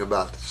 talking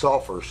about the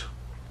sulfurs,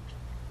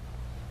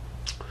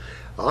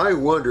 I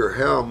wonder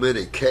how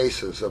many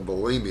cases of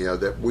bulimia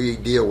that we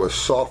deal with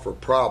sulfur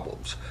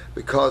problems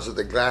because of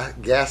the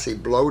gassy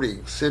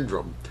bloating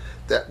syndrome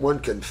that one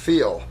can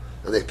feel,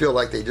 and they feel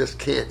like they just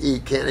can't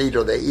eat,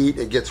 or they eat,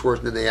 it gets worse,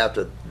 and then they have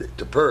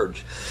to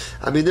purge.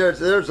 I mean,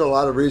 there's a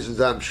lot of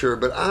reasons, I'm sure,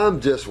 but I'm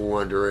just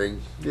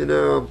wondering, you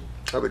know,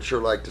 I would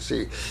sure like to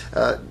see.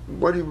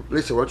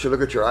 Lisa, why don't you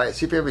look at your eyes,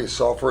 see if you have any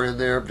sulfur in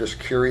there? I'm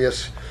just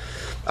curious.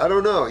 I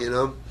don't know, you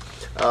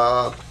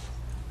know.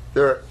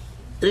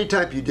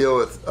 Anytime you deal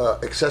with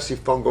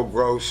excessive fungal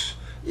growth,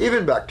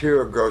 even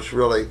bacterial growth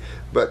really,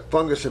 but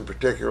fungus in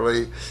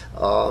particularly,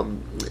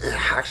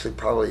 actually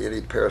probably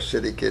any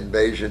parasitic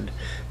invasion,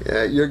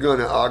 you're going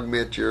to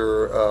augment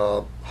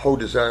your whole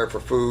desire for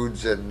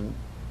foods and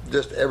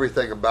just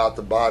everything about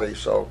the body.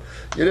 So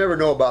you never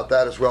know about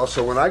that as well.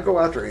 So when I go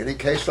after any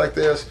case like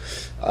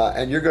this,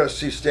 and you're going to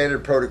see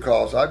standard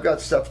protocols, I've got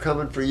stuff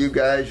coming for you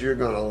guys. You're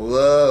going to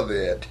love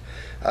it.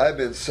 I've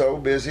been so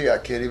busy, I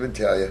can't even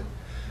tell you.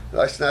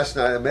 Last night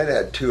I meant I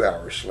had 2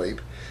 hours sleep.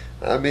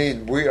 I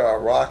mean, we are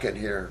rocking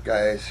here,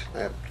 guys. I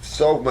have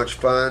so much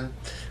fun.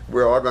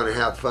 We're all going to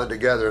have fun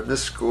together in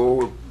this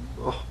school.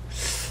 Oh.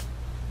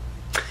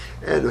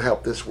 And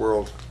help this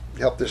world,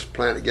 help this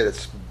planet get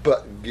its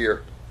butt in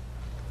gear.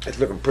 It's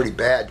looking pretty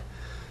bad.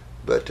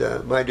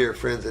 But my dear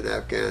friends in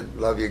Afghan,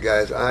 love you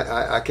guys.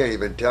 I can't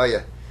even tell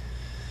you.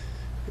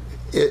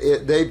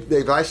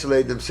 They've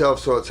isolated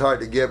themselves, so it's hard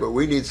to get, but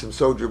we need some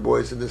soldier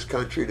boys in this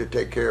country to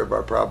take care of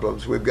our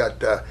problems. We've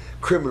got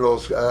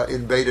criminals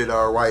invaded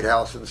our White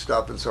House and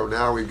stuff, and so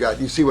now we've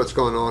got, you see what's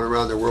going on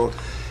around the world.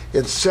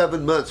 In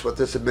 7 months, what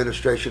this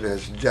administration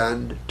has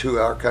done to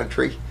our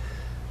country,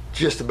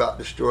 just about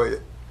destroyed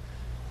it.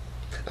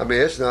 I mean,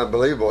 it's not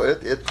unbelievable.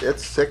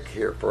 It's sick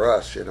here for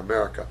us in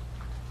America.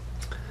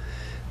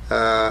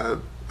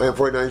 I am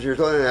 49 years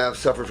old and I have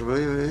suffered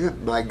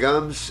from my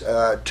gums,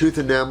 tooth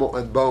enamel,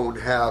 and bone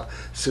have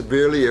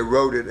severely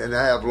eroded, and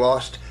I have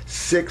lost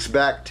 6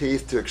 back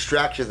teeth to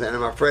extractions, and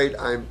I'm afraid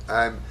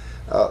I'm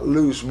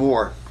lose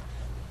more.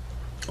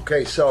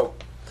 Okay, so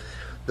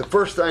the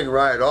first thing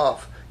right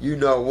off, you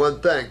know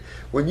one thing.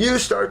 When you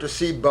start to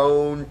see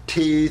bone,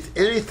 teeth,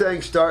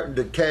 anything starting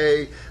to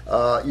decay,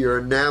 your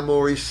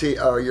enamel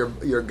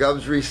your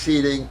gums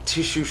receding,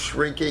 tissue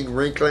shrinking,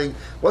 wrinkling,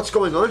 what's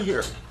going on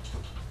here?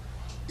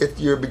 If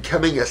you're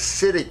becoming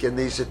acidic in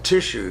these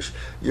tissues,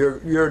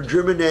 you're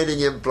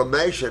germinating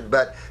inflammation,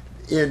 but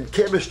in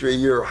chemistry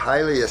you're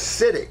highly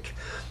acidic.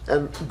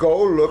 And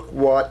go look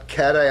what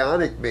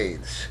cationic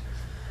means.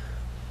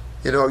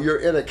 You know, you're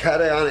in a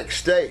cationic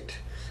state,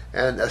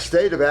 and a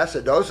state of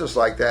acidosis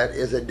like that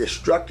is a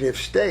destructive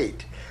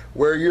state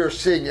where you're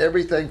seeing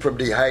everything from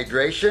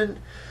dehydration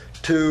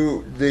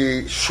to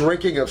the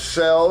shrinking of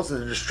cells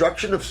and the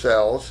destruction of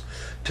cells,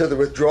 to the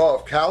withdrawal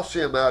of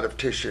calcium out of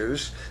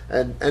tissues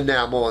and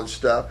enamel and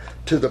stuff,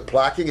 to the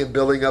plaquing and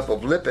building up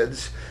of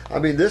lipids. I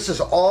mean, this is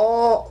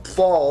all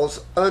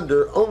falls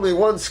under only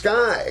one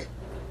sky.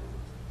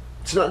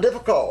 It's not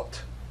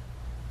difficult.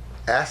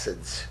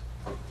 Acids.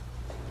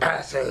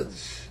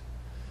 Acids.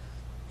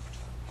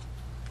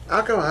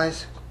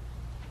 Alkalis.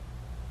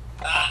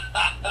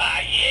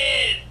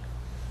 Yes.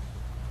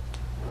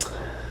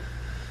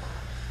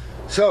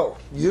 So,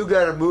 you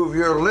got to move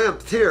your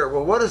lymph here.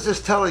 Well, what is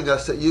this telling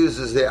us that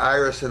uses the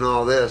iris and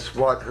all this?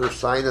 What her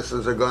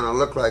sinuses are going to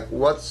look like?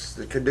 What's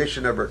the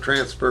condition of her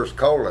transverse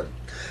colon?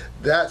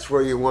 That's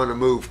where you want to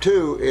move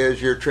to,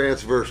 is your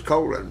transverse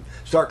colon.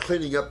 Start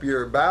cleaning up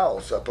your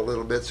bowels up a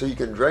little bit so you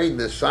can drain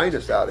this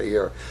sinus out of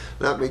here.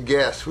 Let me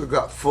guess, we've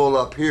got full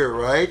up here,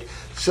 right?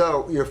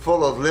 So, you're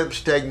full of lymph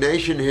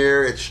stagnation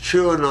here. It's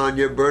chewing on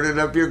you, burning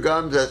up your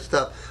gums, that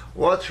stuff.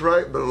 What's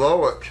right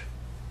below it?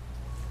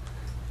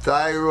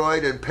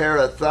 Thyroid and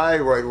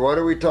parathyroid. What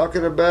are we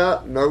talking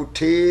about? No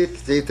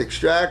teeth, teeth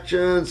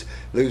extractions,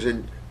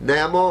 losing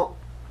enamel,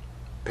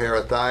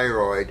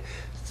 parathyroid.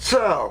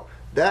 So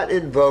that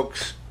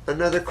invokes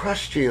another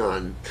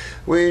question.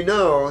 We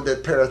know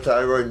that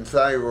parathyroid and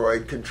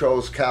thyroid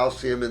controls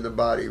calcium in the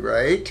body,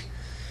 right?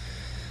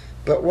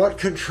 But what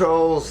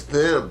controls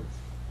them?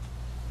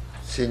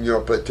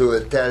 Signor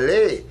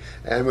Pituitary.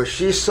 And when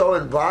she's so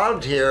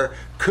involved here,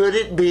 could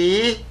it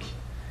be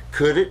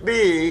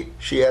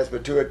she has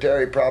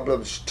pituitary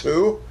problems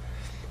too?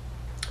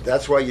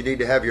 That's why you need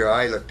to have your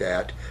eye looked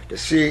at to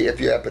see if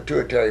you have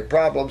pituitary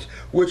problems,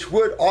 which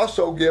would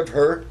also give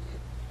her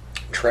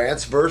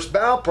transverse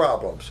bowel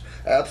problems.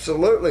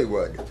 Absolutely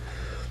would.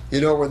 You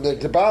know, when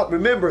it's about,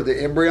 remember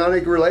the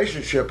embryonic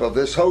relationship of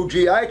this whole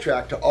GI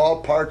tract to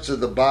all parts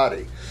of the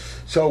body.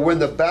 So when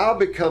the bowel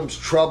becomes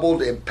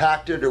troubled,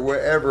 impacted, or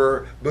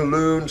wherever,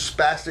 balloon,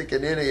 spastic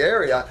in any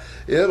area,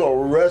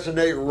 it'll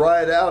resonate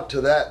right out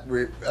to that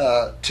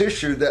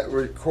tissue that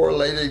we're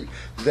correlating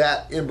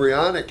that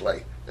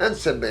embryonically and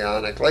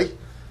symbiotically.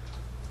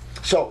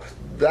 So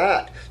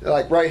that,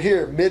 like right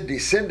here,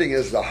 mid-descending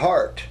is the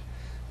heart.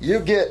 You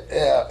get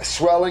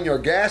swelling or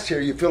gas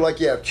here, you feel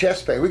like you have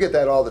chest pain. We get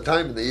that all the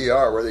time in the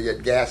ER where they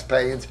get gas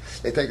pains.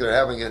 They think they're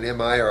having an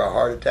MI or a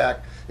heart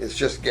attack. It's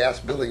just gas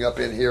building up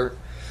in here.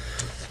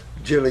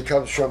 Generally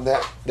comes from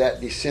that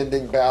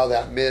descending bowel,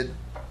 that mid.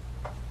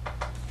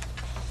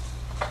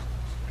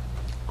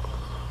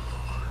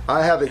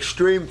 I have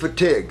extreme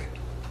fatigue.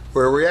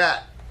 Where we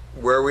at?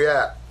 Where we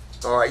at?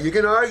 All right, you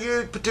can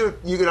argue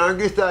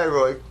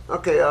thyroid.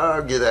 Okay, I'll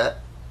argue that.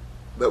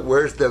 But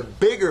where's the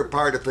bigger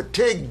part of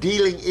fatigue?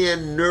 Dealing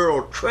in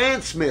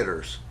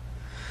neurotransmitters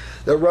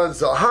that runs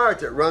the heart,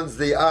 that runs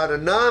the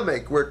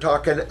autonomic. We're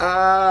talking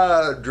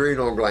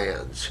adrenal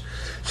glands.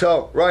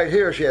 So right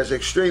here she has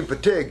extreme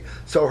fatigue.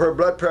 So her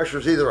blood pressure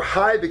is either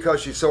high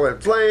because she's so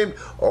inflamed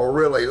or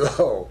really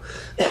low.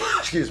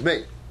 Excuse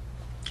me.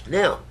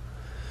 Now,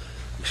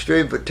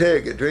 extreme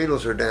fatigue,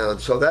 adrenals are down.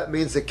 So that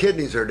means the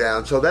kidneys are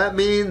down. So that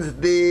means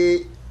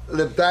the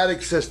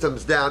lymphatic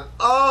system's down.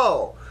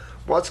 Oh,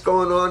 what's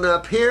going on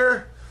up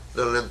here?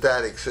 The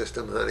lymphatic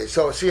system, honey.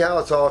 So see how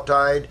it's all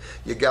tied?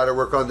 You got to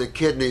work on the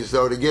kidneys,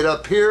 though. To get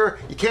up here,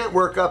 you can't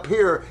work up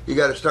here. You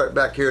got to start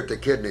back here at the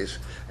kidneys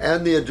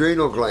and the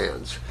adrenal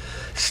glands.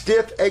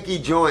 Stiff, achy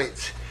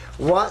joints.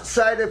 What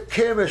side of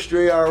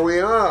chemistry are we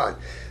on?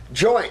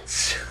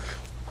 Joints.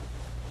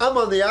 I'm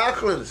on the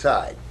alkaline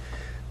side.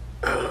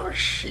 Oh,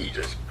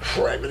 Jesus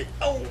Christ.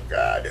 Oh,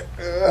 God.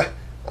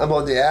 I'm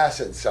on the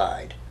acid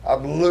side.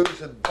 I'm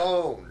losing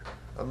bone.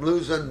 I'm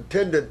losing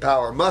tendon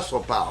power,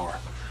 muscle power.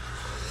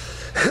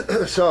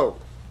 So,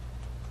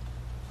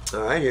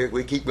 all right, here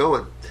we keep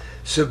going.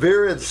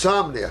 Severe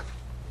insomnia.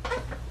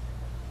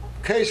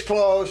 Case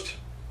closed.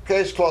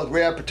 Case closed.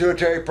 We have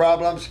pituitary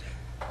problems.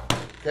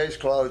 Case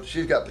closed.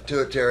 She's got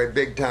pituitary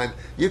big time.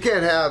 You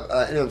can't have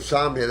an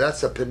insomnia.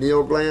 That's a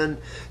pineal gland.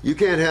 You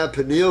can't have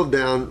pineal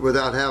down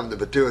without having the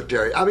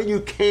pituitary. I mean,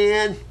 you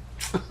can,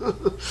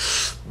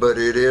 but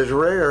it is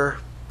rare.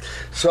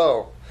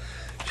 So,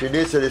 she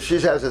needs it. If she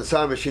has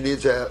insomnia, she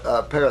needs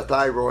a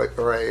parathyroid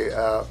or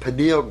a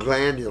pineal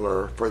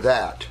glandular for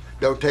that.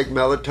 Don't take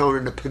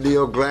melatonin, the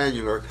pineal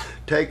glandular.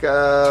 Take 1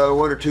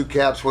 or 2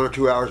 caps 1 or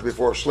 2 hours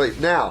before sleep.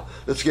 Now,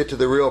 let's get to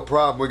the real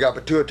problem. We got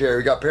pituitary,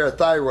 we got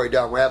parathyroid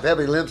down, we have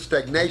heavy lymph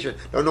stagnation.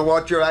 Don't know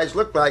what your eyes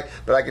look like,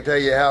 but I can tell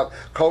you have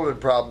colon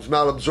problems,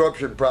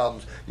 malabsorption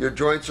problems. Your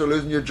joints are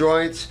losing your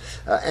joints.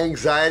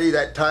 Anxiety,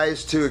 that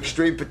ties to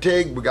extreme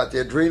fatigue. We got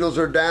the adrenals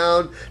are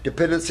down,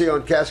 dependency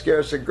on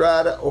Cascara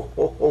Sagrada. Oh,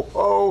 ho, ho,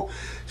 ho.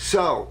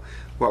 So,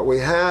 what we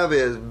have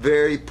is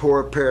very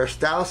poor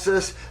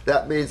peristalsis.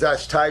 That means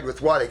that's tied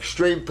with what?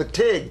 Extreme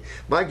fatigue.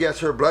 My guess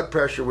her blood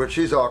pressure when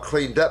she's all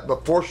cleaned up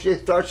before she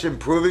starts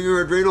improving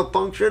her adrenal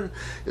function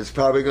is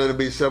probably going to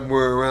be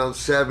somewhere around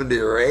 70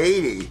 or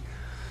 80.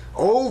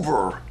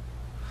 Over.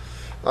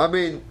 I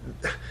mean,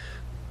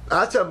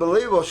 that's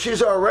unbelievable.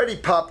 She's already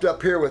popped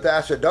up here with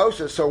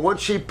acidosis, so once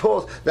she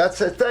pulls, that's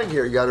the thing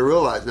here you got to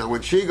realize. Now,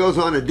 when she goes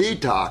on a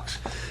detox,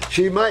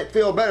 she might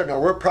feel better. Now,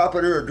 we're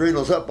propping her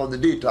adrenals up on the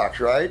detox,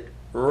 right?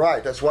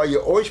 Right, that's why you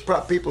always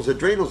prop people's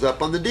adrenals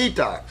up on the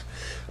detox.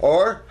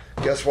 Or,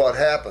 guess what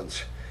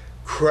happens?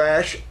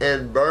 Crash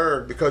and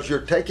burn, because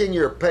you're taking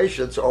your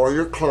patients or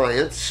your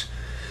clients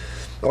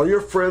or your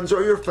friends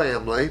or your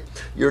family,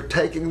 you're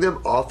taking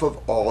them off of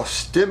all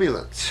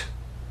stimulants.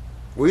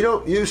 We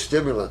don't use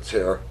stimulants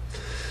here.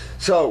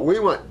 So we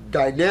want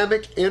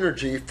dynamic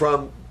energy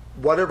from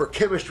whatever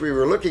chemistry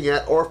we're looking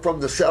at or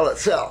from the cell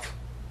itself.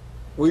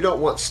 We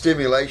don't want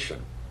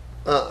stimulation.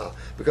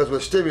 Because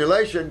with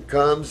stimulation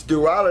comes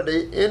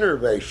duality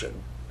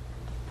innervation.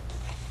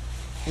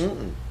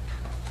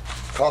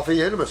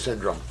 Coffee enema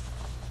syndrome.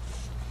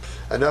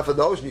 Enough of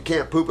those and you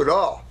can't poop at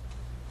all.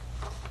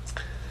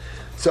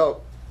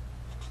 So,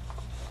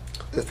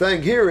 the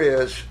thing here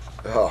is,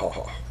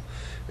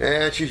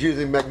 and she's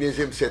using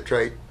magnesium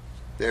citrate.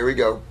 There we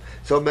go.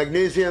 So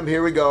magnesium,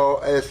 here we go.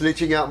 It's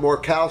leaching out more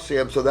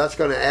calcium, so that's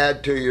going to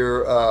add to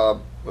your,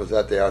 was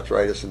that the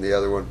arthritis and the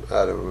other one?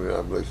 I don't know,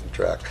 I'm losing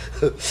track.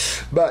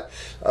 But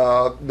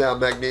now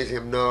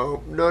magnesium,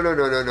 no,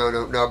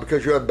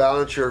 because you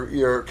unbalance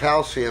your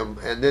calcium,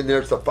 and then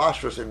there's the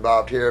phosphorus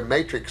involved here,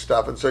 matrix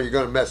stuff, and so you're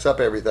going to mess up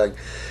everything.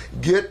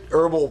 Get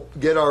our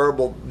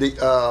herbal,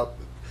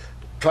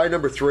 try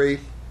number three.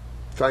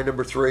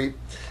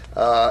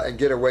 and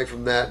get away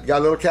from that. Got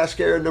a little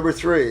cascara number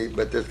 3,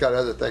 but there's got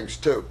other things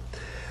too.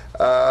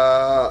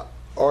 Or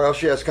else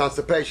she has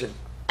constipation.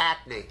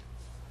 Acne.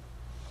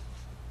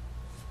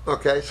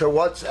 Okay, so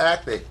what's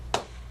acne?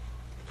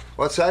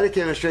 What's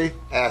cytochemistry?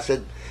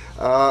 Acid.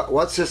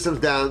 What system's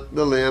down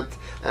the lymph?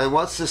 And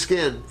what's the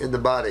skin in the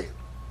body?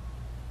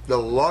 The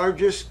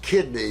largest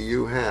kidney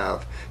you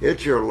have,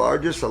 it's your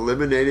largest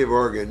eliminative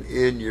organ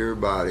in your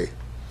body.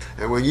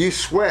 And when you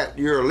sweat,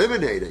 you're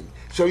eliminating.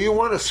 So you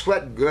want to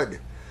sweat good,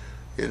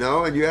 you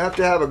know, and you have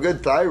to have a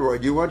good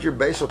thyroid. You want your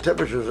basal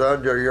temperatures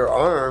under your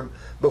arm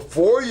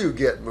before you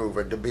get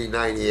moving to be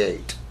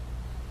 98.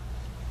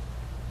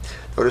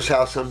 Notice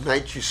how some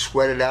nights you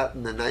sweat it out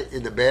in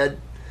the bed?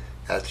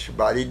 That's your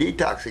body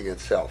detoxing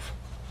itself.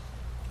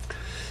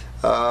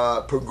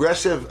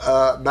 Progressive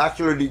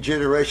macular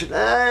degeneration.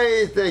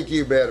 I think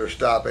you better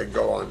stop and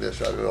go on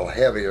this a little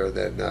heavier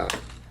than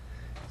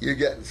you're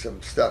getting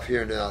some stuff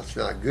here now. It's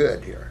not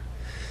good here.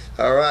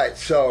 All right,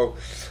 so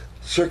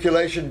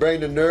circulation,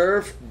 brain and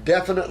nerve,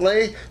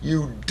 definitely.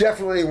 You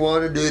definitely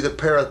want to do the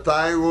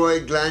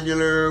parathyroid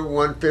glandular,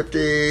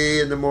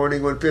 150 in the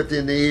morning, 150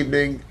 in the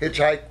evening,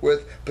 hitchhike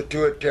with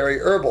pituitary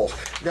herbals.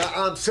 Now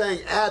I'm saying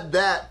add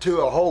that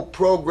to a whole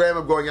program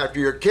of going after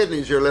your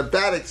kidneys, your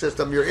lymphatic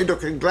system, your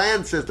endocrine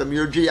gland system,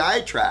 your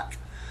GI tract.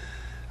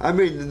 I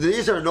mean,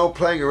 these are no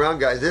playing around,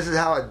 guys. This is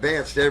how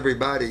advanced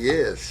everybody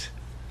is.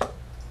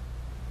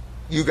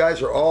 You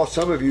guys are all,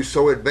 some of you,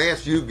 so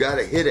advanced, you've got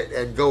to hit it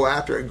and go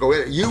after it and go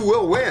in it. You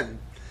will win.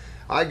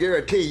 I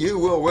guarantee you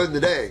will win the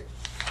day,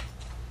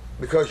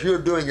 because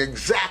you're doing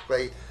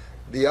exactly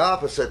the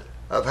opposite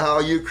of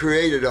how you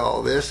created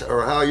all this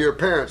or how your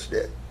parents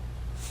did.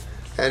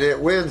 And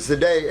it wins the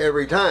day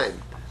every time,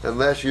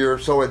 unless you're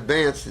so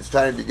advanced it's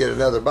time to get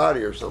another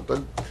body or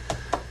something.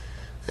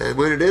 And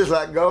when it is,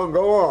 let go and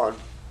go on.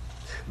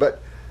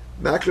 But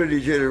macular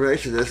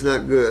degeneration, that's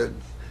not good.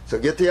 So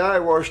get the eye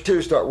wash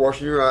too. Start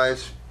washing your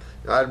eyes.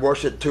 I'd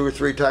wash it 2 or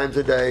 3 times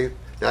a day.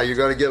 Now you're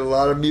going to get a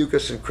lot of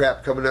mucus and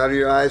crap coming out of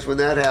your eyes when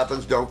that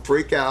happens. Don't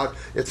freak out.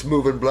 It's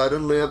moving blood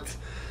and lymph.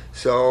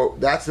 So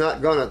that's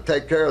not going to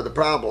take care of the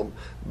problem.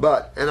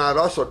 But, and I'd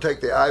also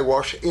take the eye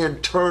wash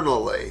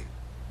internally.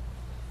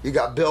 You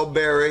got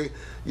bilberry,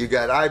 you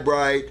got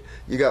eyebright,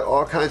 you got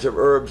all kinds of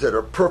herbs that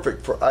are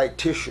perfect for eye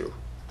tissue.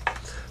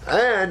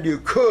 And you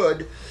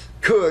could,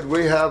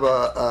 we have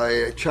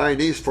a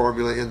Chinese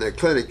formula in the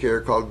clinic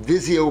here called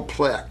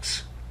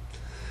Visioplex.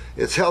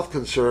 It's health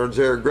concerns.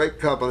 They're a great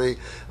company.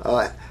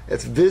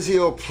 It's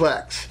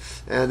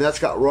Visioplex, and that's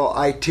got raw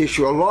eye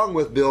tissue along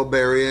with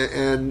bilberry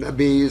and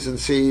B's and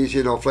C's,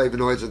 you know,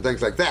 flavonoids and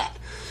things like that.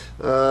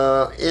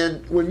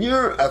 And when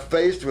you're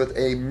faced with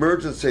an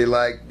emergency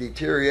like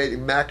deteriorating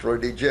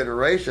macular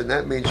degeneration,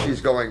 that means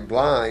she's going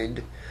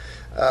blind.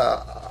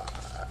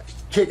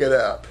 Kick it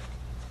up.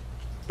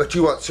 But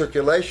you want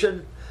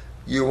circulation,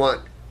 you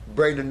want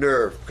brain and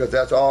nerve, because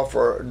that's all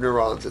for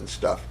neurons and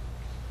stuff.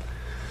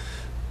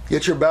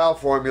 Get your bowel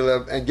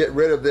formula and get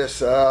rid of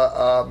this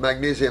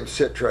magnesium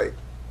citrate.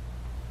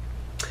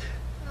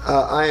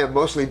 I am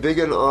mostly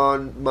vegan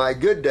on my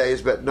good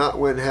days, but not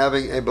when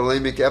having a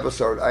bulimic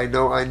episode. I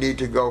know I need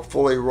to go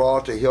fully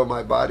raw to heal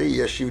my body.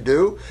 Yes, you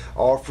do.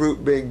 All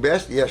fruit being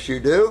best. Yes, you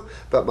do.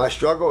 But my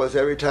struggle is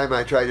every time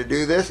I try to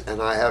do this,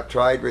 and I have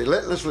tried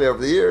relentlessly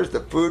over the years, the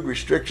food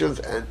restrictions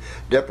and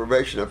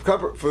deprivation of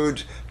comfort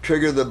foods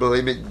trigger the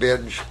bulimic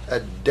binge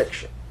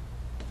addiction.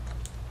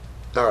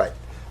 All right.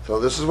 So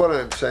this is what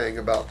I'm saying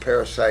about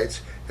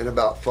parasites and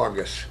about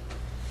fungus.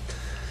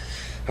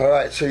 All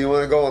right, so you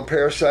want to go on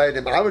Parasite,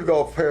 and I would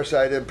go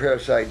Parasite and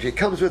Parasite G. It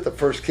comes with the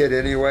first kit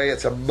anyway.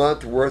 It's a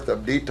month worth of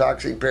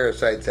detoxing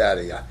parasites out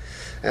of you.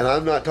 And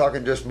I'm not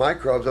talking just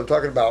microbes. I'm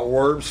talking about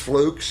worms,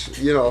 flukes,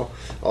 you know,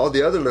 all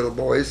the other little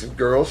boys and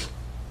girls.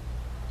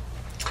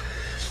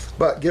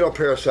 But get on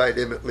Parasite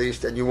M at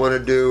least, and you want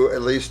to do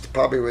at least,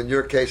 probably in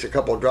your case, a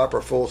couple of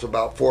dropperfuls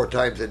about 4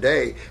 times a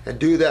day, and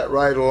do that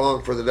right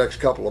along for the next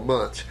couple of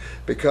months.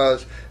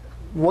 Because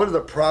one of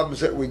the problems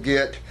that we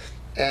get,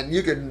 and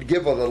you can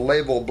give it a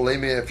label,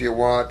 bulimia, if you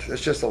want,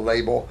 it's just a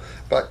label,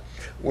 but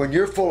when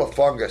you're full of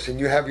fungus and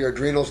you have your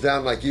adrenals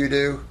down like you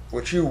do,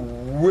 which you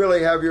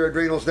really have your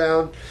adrenals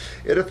down,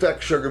 it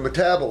affects sugar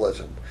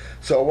metabolism.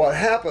 So what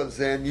happens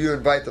then, you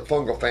invite the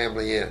fungal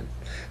family in.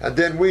 And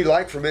then we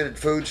like fermented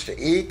foods to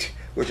eat,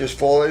 which is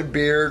full of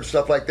beer and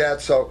stuff like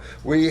that. So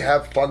we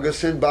have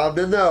fungus involved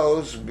in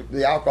those,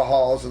 the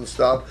alcohols and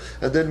stuff.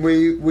 And then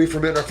we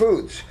ferment our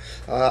foods.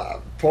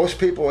 Most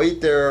people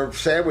eat their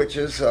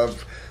sandwiches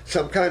of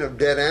some kind of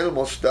dead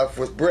animal stuff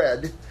with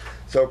bread.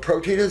 So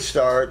protein and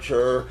starch,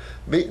 or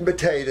meat and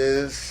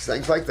potatoes,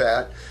 things like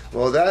that.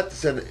 Well,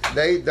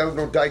 they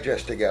don't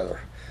digest together.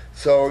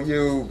 So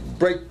you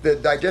break the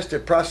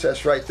digestive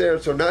process right there.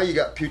 So now you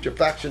got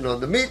putrefaction on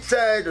the meat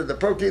side or the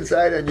protein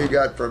side, and you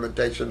got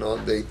fermentation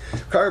on the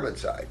carbon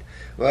side.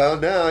 Well,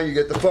 now you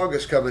get the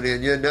fungus coming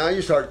in you. Now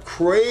you start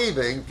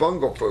craving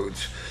fungal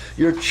foods.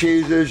 Your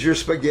cheeses, your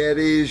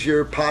spaghettis,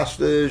 your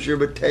pastas, your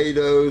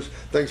potatoes,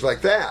 things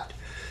like that.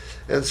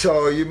 And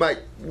so you might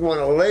want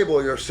to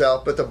label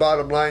yourself, but the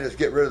bottom line is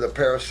get rid of the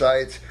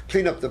parasites,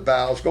 clean up the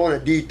bowels, go on a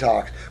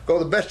detox, go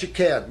the best you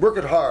can, work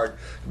it hard,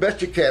 the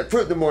best you can.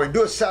 Fruit in the morning,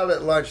 do a salad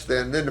at lunch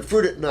then the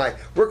fruit at night,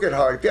 work it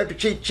hard. If you have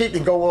to cheat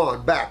and go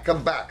on,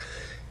 come back.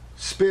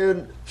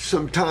 Spend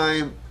some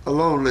time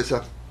alone,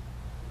 Lisa.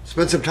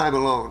 Spend some time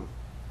alone.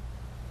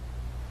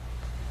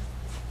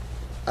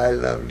 I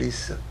love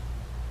Lisa.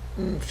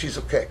 She's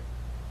okay.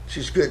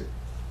 She's good.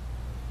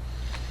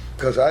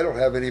 Because I don't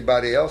have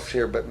anybody else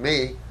here but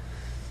me.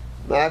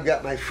 I've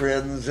got my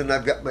friends and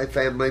I've got my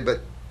family,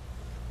 but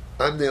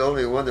I'm the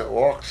only one that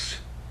walks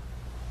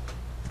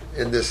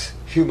in this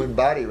human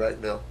body right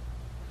now.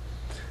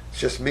 It's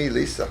just me,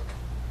 Lisa.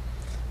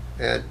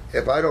 And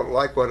if I don't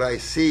like what I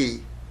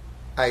see,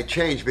 I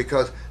change,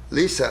 because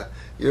Lisa,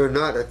 you're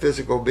not a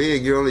physical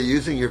being. You're only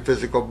using your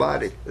physical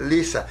body.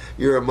 Lisa,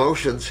 your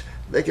emotions,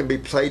 they can be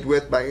played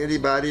with by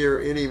anybody or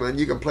anyone.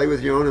 You can play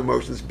with your own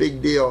emotions.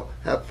 Big deal.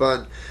 Have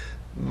fun.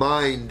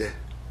 Mind.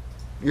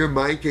 Your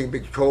mind can be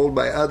controlled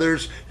by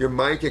others. Your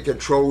mind can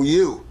control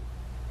you.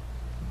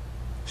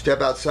 Step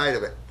outside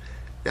of it.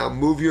 Now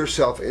move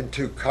yourself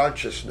into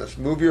consciousness.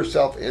 Move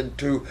yourself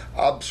into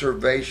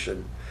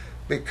observation.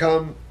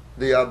 Become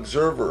the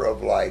observer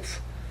of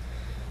life.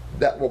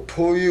 That will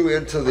pull you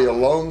into the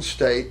alone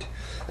state,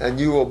 and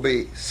you will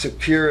be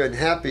secure and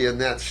happy in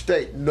that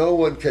state. No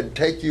one can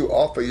take you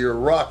off of your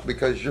rock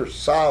because you're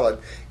solid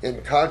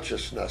in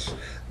consciousness.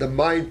 The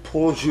mind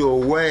pulls you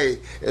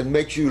away and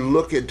makes you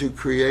look into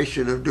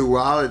creation of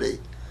duality.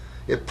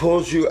 It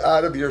pulls you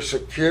out of your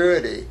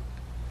security.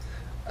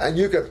 And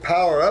you can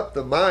power up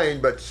the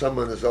mind, but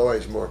someone is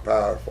always more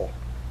powerful.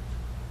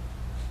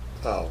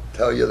 I'll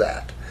tell you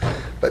that.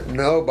 But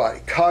nobody,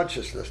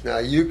 consciousness. Now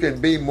you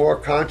can be more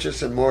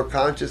conscious and more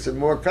conscious and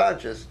more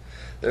conscious.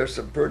 There's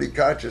some pretty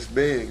conscious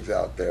beings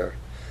out there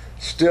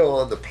still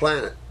on the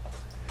planet.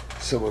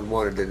 Someone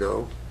wanted to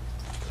know.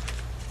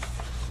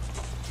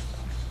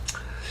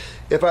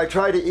 If I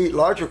try to eat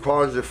larger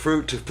quantities of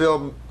fruit to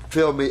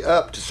fill me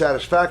up to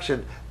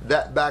satisfaction,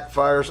 that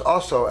backfires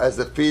also, as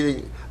the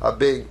feeling of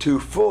being too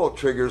full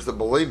triggers the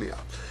bulimia.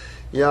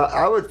 Yeah,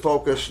 I would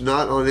focus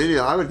not on any,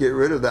 I would get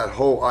rid of that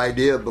whole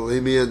idea of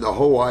bulimia and the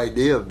whole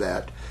idea of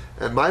that.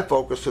 And my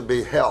focus would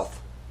be health.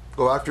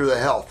 Go after the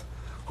health.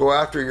 Go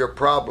after your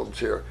problems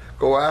here.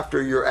 Go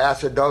after your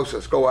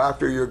acidosis. Go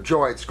after your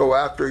joints. Go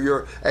after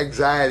your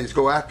anxieties.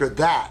 Go after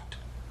that.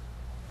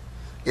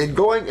 In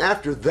going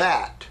after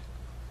that,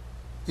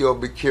 you'll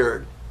be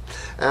cured.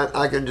 And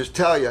I can just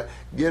tell you,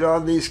 get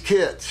on these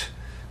kits.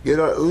 Get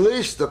on at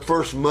least the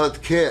first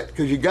month kit,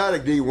 because you got to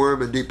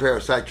deworm and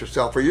deparasite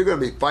yourself, or you're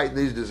going to be fighting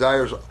these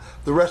desires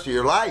the rest of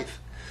your life.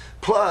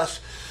 Plus,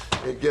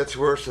 it gets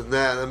worse than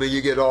that. I mean,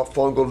 you get all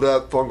fungal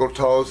up, fungal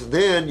toes, and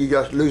then you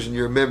got losing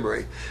your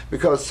memory,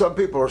 because some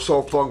people are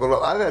so fungal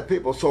up. I've had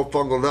people so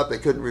fungal up they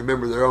couldn't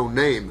remember their own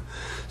name.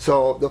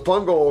 So the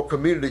fungal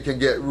community can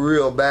get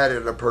real bad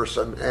in a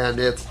person,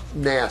 and it's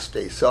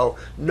nasty. So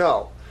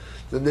no.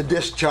 Then the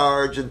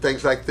discharge and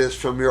things like this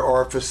from your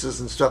orifices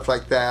and stuff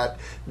like that.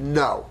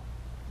 No.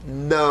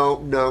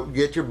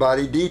 Get your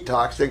body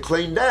detoxed and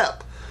cleaned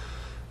up.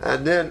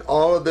 And then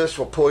all of this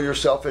will pull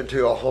yourself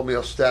into a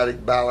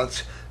homeostatic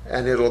balance,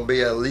 and it'll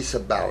be a Lisa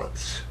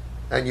balance.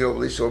 And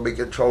Lisa will be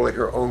controlling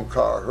her own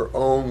car, her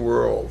own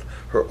world,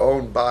 her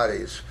own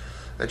bodies.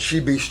 And she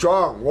be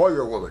strong,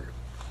 warrior woman.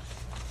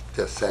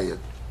 Just saying.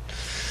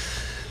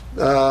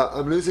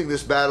 I'm losing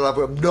this battle of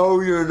will. No,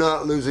 you're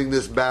not losing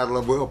this battle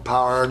of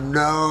willpower.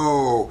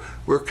 No,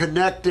 we're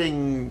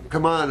connecting.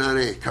 Come on,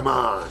 honey, come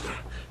on.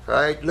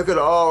 Right? Look at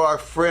all our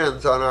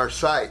friends on our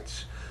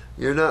sites.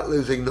 You're not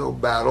losing no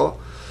battle.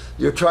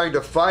 You're trying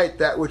to fight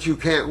that which you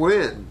can't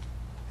win.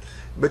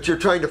 But you're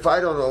trying to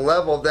fight on a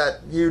level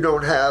that you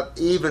don't have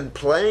even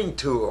playing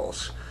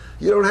tools.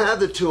 You don't have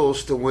the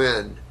tools to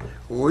win.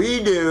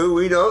 We do.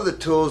 We know the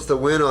tools to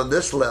win on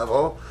this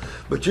level.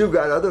 But you've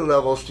got other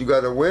levels you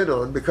got to win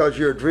on, because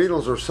your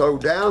adrenals are so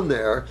down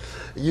there.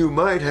 You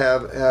might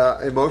have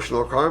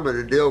emotional karma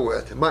to deal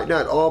with. It might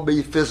not all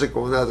be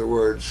physical, in other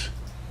words.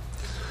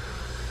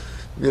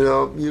 You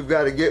know, you've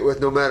got to get with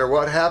no matter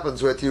what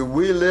happens with you.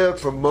 We live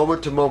from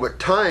moment to moment.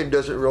 Time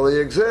doesn't really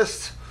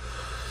exist.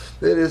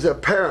 It is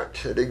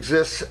apparent. It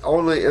exists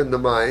only in the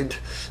mind,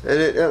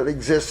 and it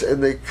exists in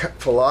the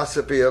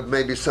philosophy of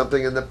maybe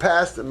something in the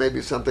past and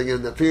maybe something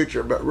in the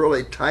future. But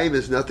really, time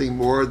is nothing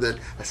more than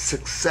a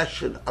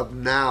succession of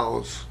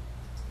nows.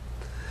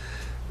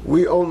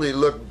 We only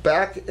look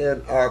back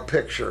in our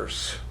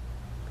pictures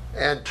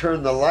and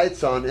turn the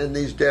lights on in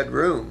these dead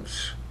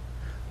rooms.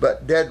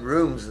 But dead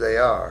rooms they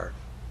are,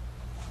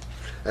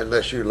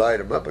 unless you light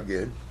them up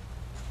again.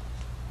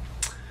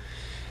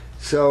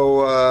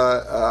 So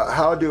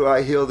how do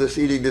I heal this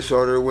eating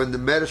disorder when the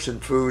medicine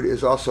food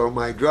is also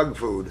my drug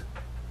food?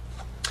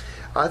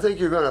 I think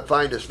you're going to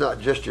find it's not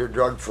just your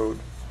drug food.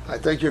 I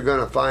think you're going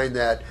to find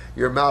that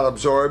you're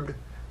malabsorbed,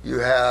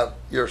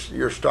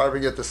 you're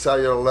starving at the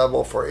cellular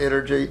level for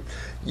energy,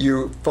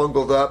 you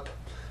fungled up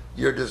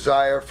your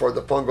desire for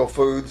the fungal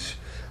foods,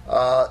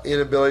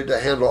 inability to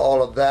handle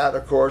all of that,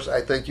 of course.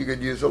 I think you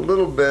could use a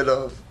little bit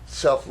of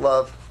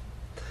self-love.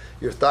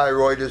 Your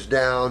thyroid is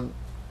down.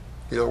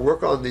 You know,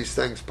 work on these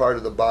things, part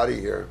of the body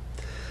here.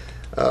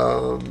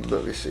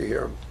 Let me see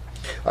here.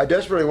 I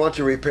desperately want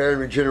to repair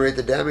and regenerate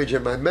the damage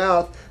in my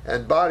mouth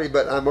and body,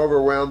 but I'm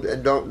overwhelmed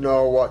and don't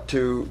know what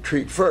to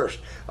treat first.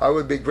 I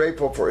would be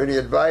grateful for any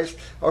advice.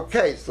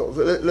 Okay, so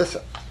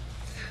listen.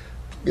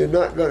 You're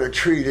not going to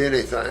treat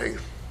anything.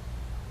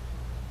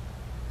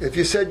 If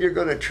you said you're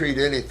going to treat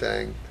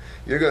anything,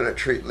 you're going to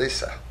treat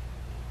Lisa.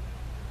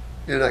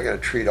 You're not going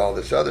to treat all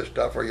this other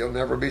stuff, or you'll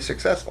never be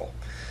successful.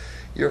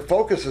 Your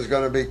focus is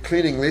going to be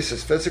cleaning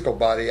Lisa's physical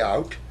body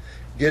out,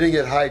 getting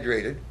it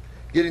hydrated,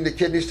 getting the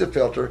kidneys to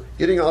filter,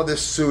 getting all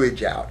this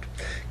sewage out,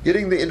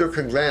 getting the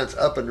endocrine glands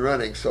up and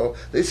running so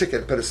Lisa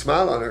can put a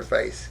smile on her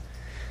face,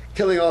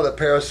 killing all the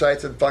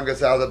parasites and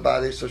fungus out of the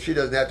body so she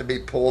doesn't have to be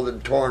pulled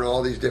and torn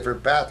all these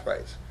different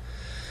pathways.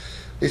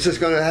 Lisa's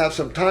going to have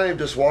some time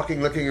just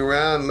walking, looking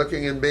around,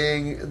 looking and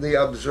being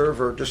the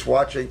observer, just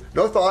watching.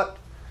 No thought.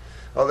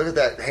 Oh, look at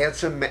that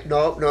handsome man.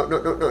 No.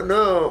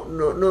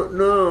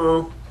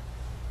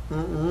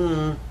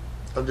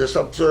 I'm just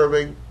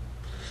observing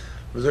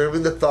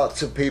the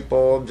thoughts of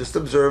people. I'm just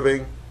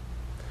observing.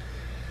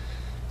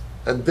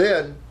 And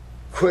then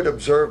quit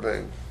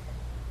observing.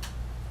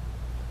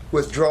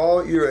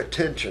 Withdraw your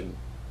attention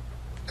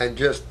and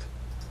just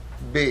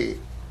be.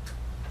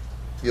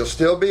 You'll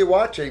still be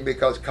watching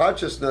because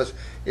consciousness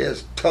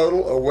is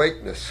total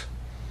awakeness.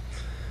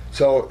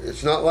 So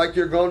it's not like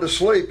you're going to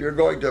sleep. You're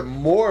going to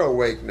more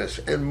awakeness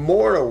and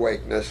more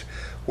awakeness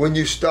when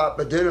you stop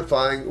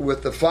identifying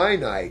with the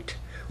finite,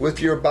 with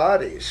your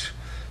bodies.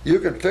 You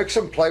can fix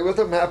them, play with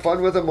them, have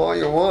fun with them all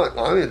you want.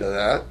 I'm into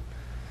that.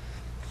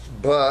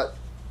 But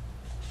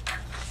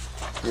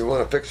you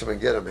want to fix them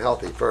and get them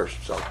healthy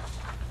first. So,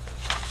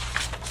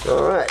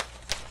 all right.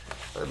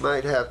 I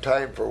might have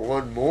time for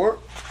one more.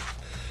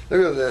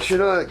 Look at this. You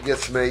know what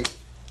gets me?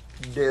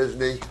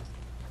 Disney.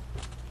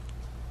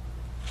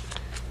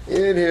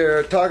 In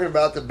here, talking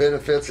about the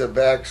benefits of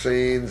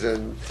vaccines,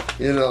 and,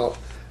 you know,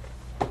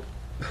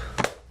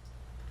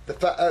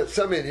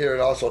 some in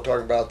here also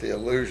talking about the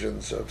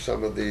illusions of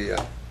some of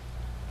the,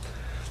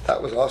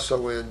 that was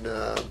also in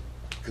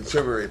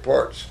Consumer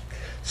Reports,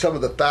 some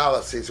of the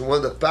fallacies. And one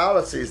of the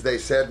fallacies they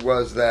said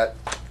was that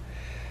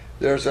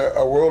there's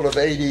a world of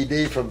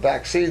ADD from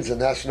vaccines,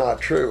 and that's not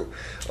true.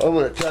 I'm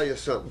going to tell you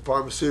something,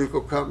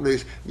 pharmaceutical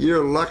companies,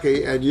 you're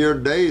lucky, and your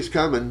day's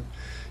coming.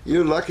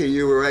 You're lucky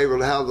you were able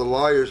to have the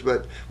lawyers,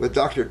 but with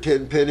Dr.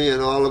 Tenpenny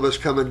and all of us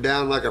coming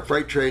down like a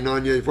freight train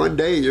on you, one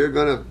day you're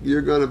gonna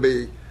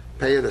be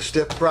paying a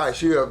stiff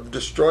price. You have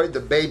destroyed the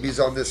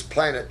babies on this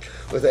planet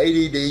with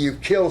ADD.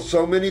 You've killed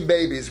so many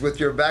babies with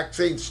your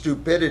vaccine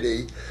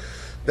stupidity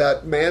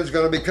that man's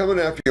gonna be coming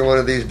after you one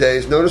of these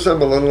days. Notice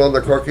I'm a little on the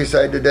quirky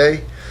side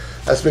today.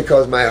 That's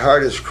because my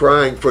heart is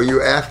crying for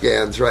you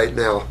Afghans right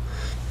now.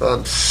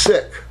 I'm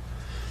sick.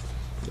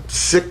 I'm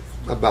sick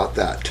about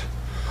that.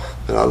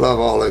 And I love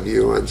all of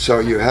you, and so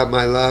you have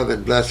my love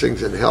and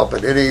blessings and help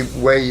in any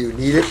way you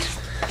need it.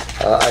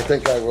 I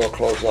think I will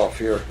close off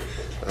here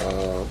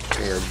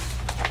and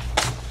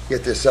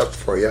get this up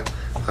for you.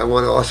 I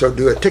want to also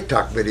do a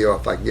TikTok video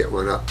if I can get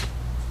one up.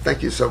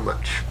 Thank you so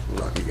much.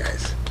 Love you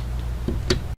guys.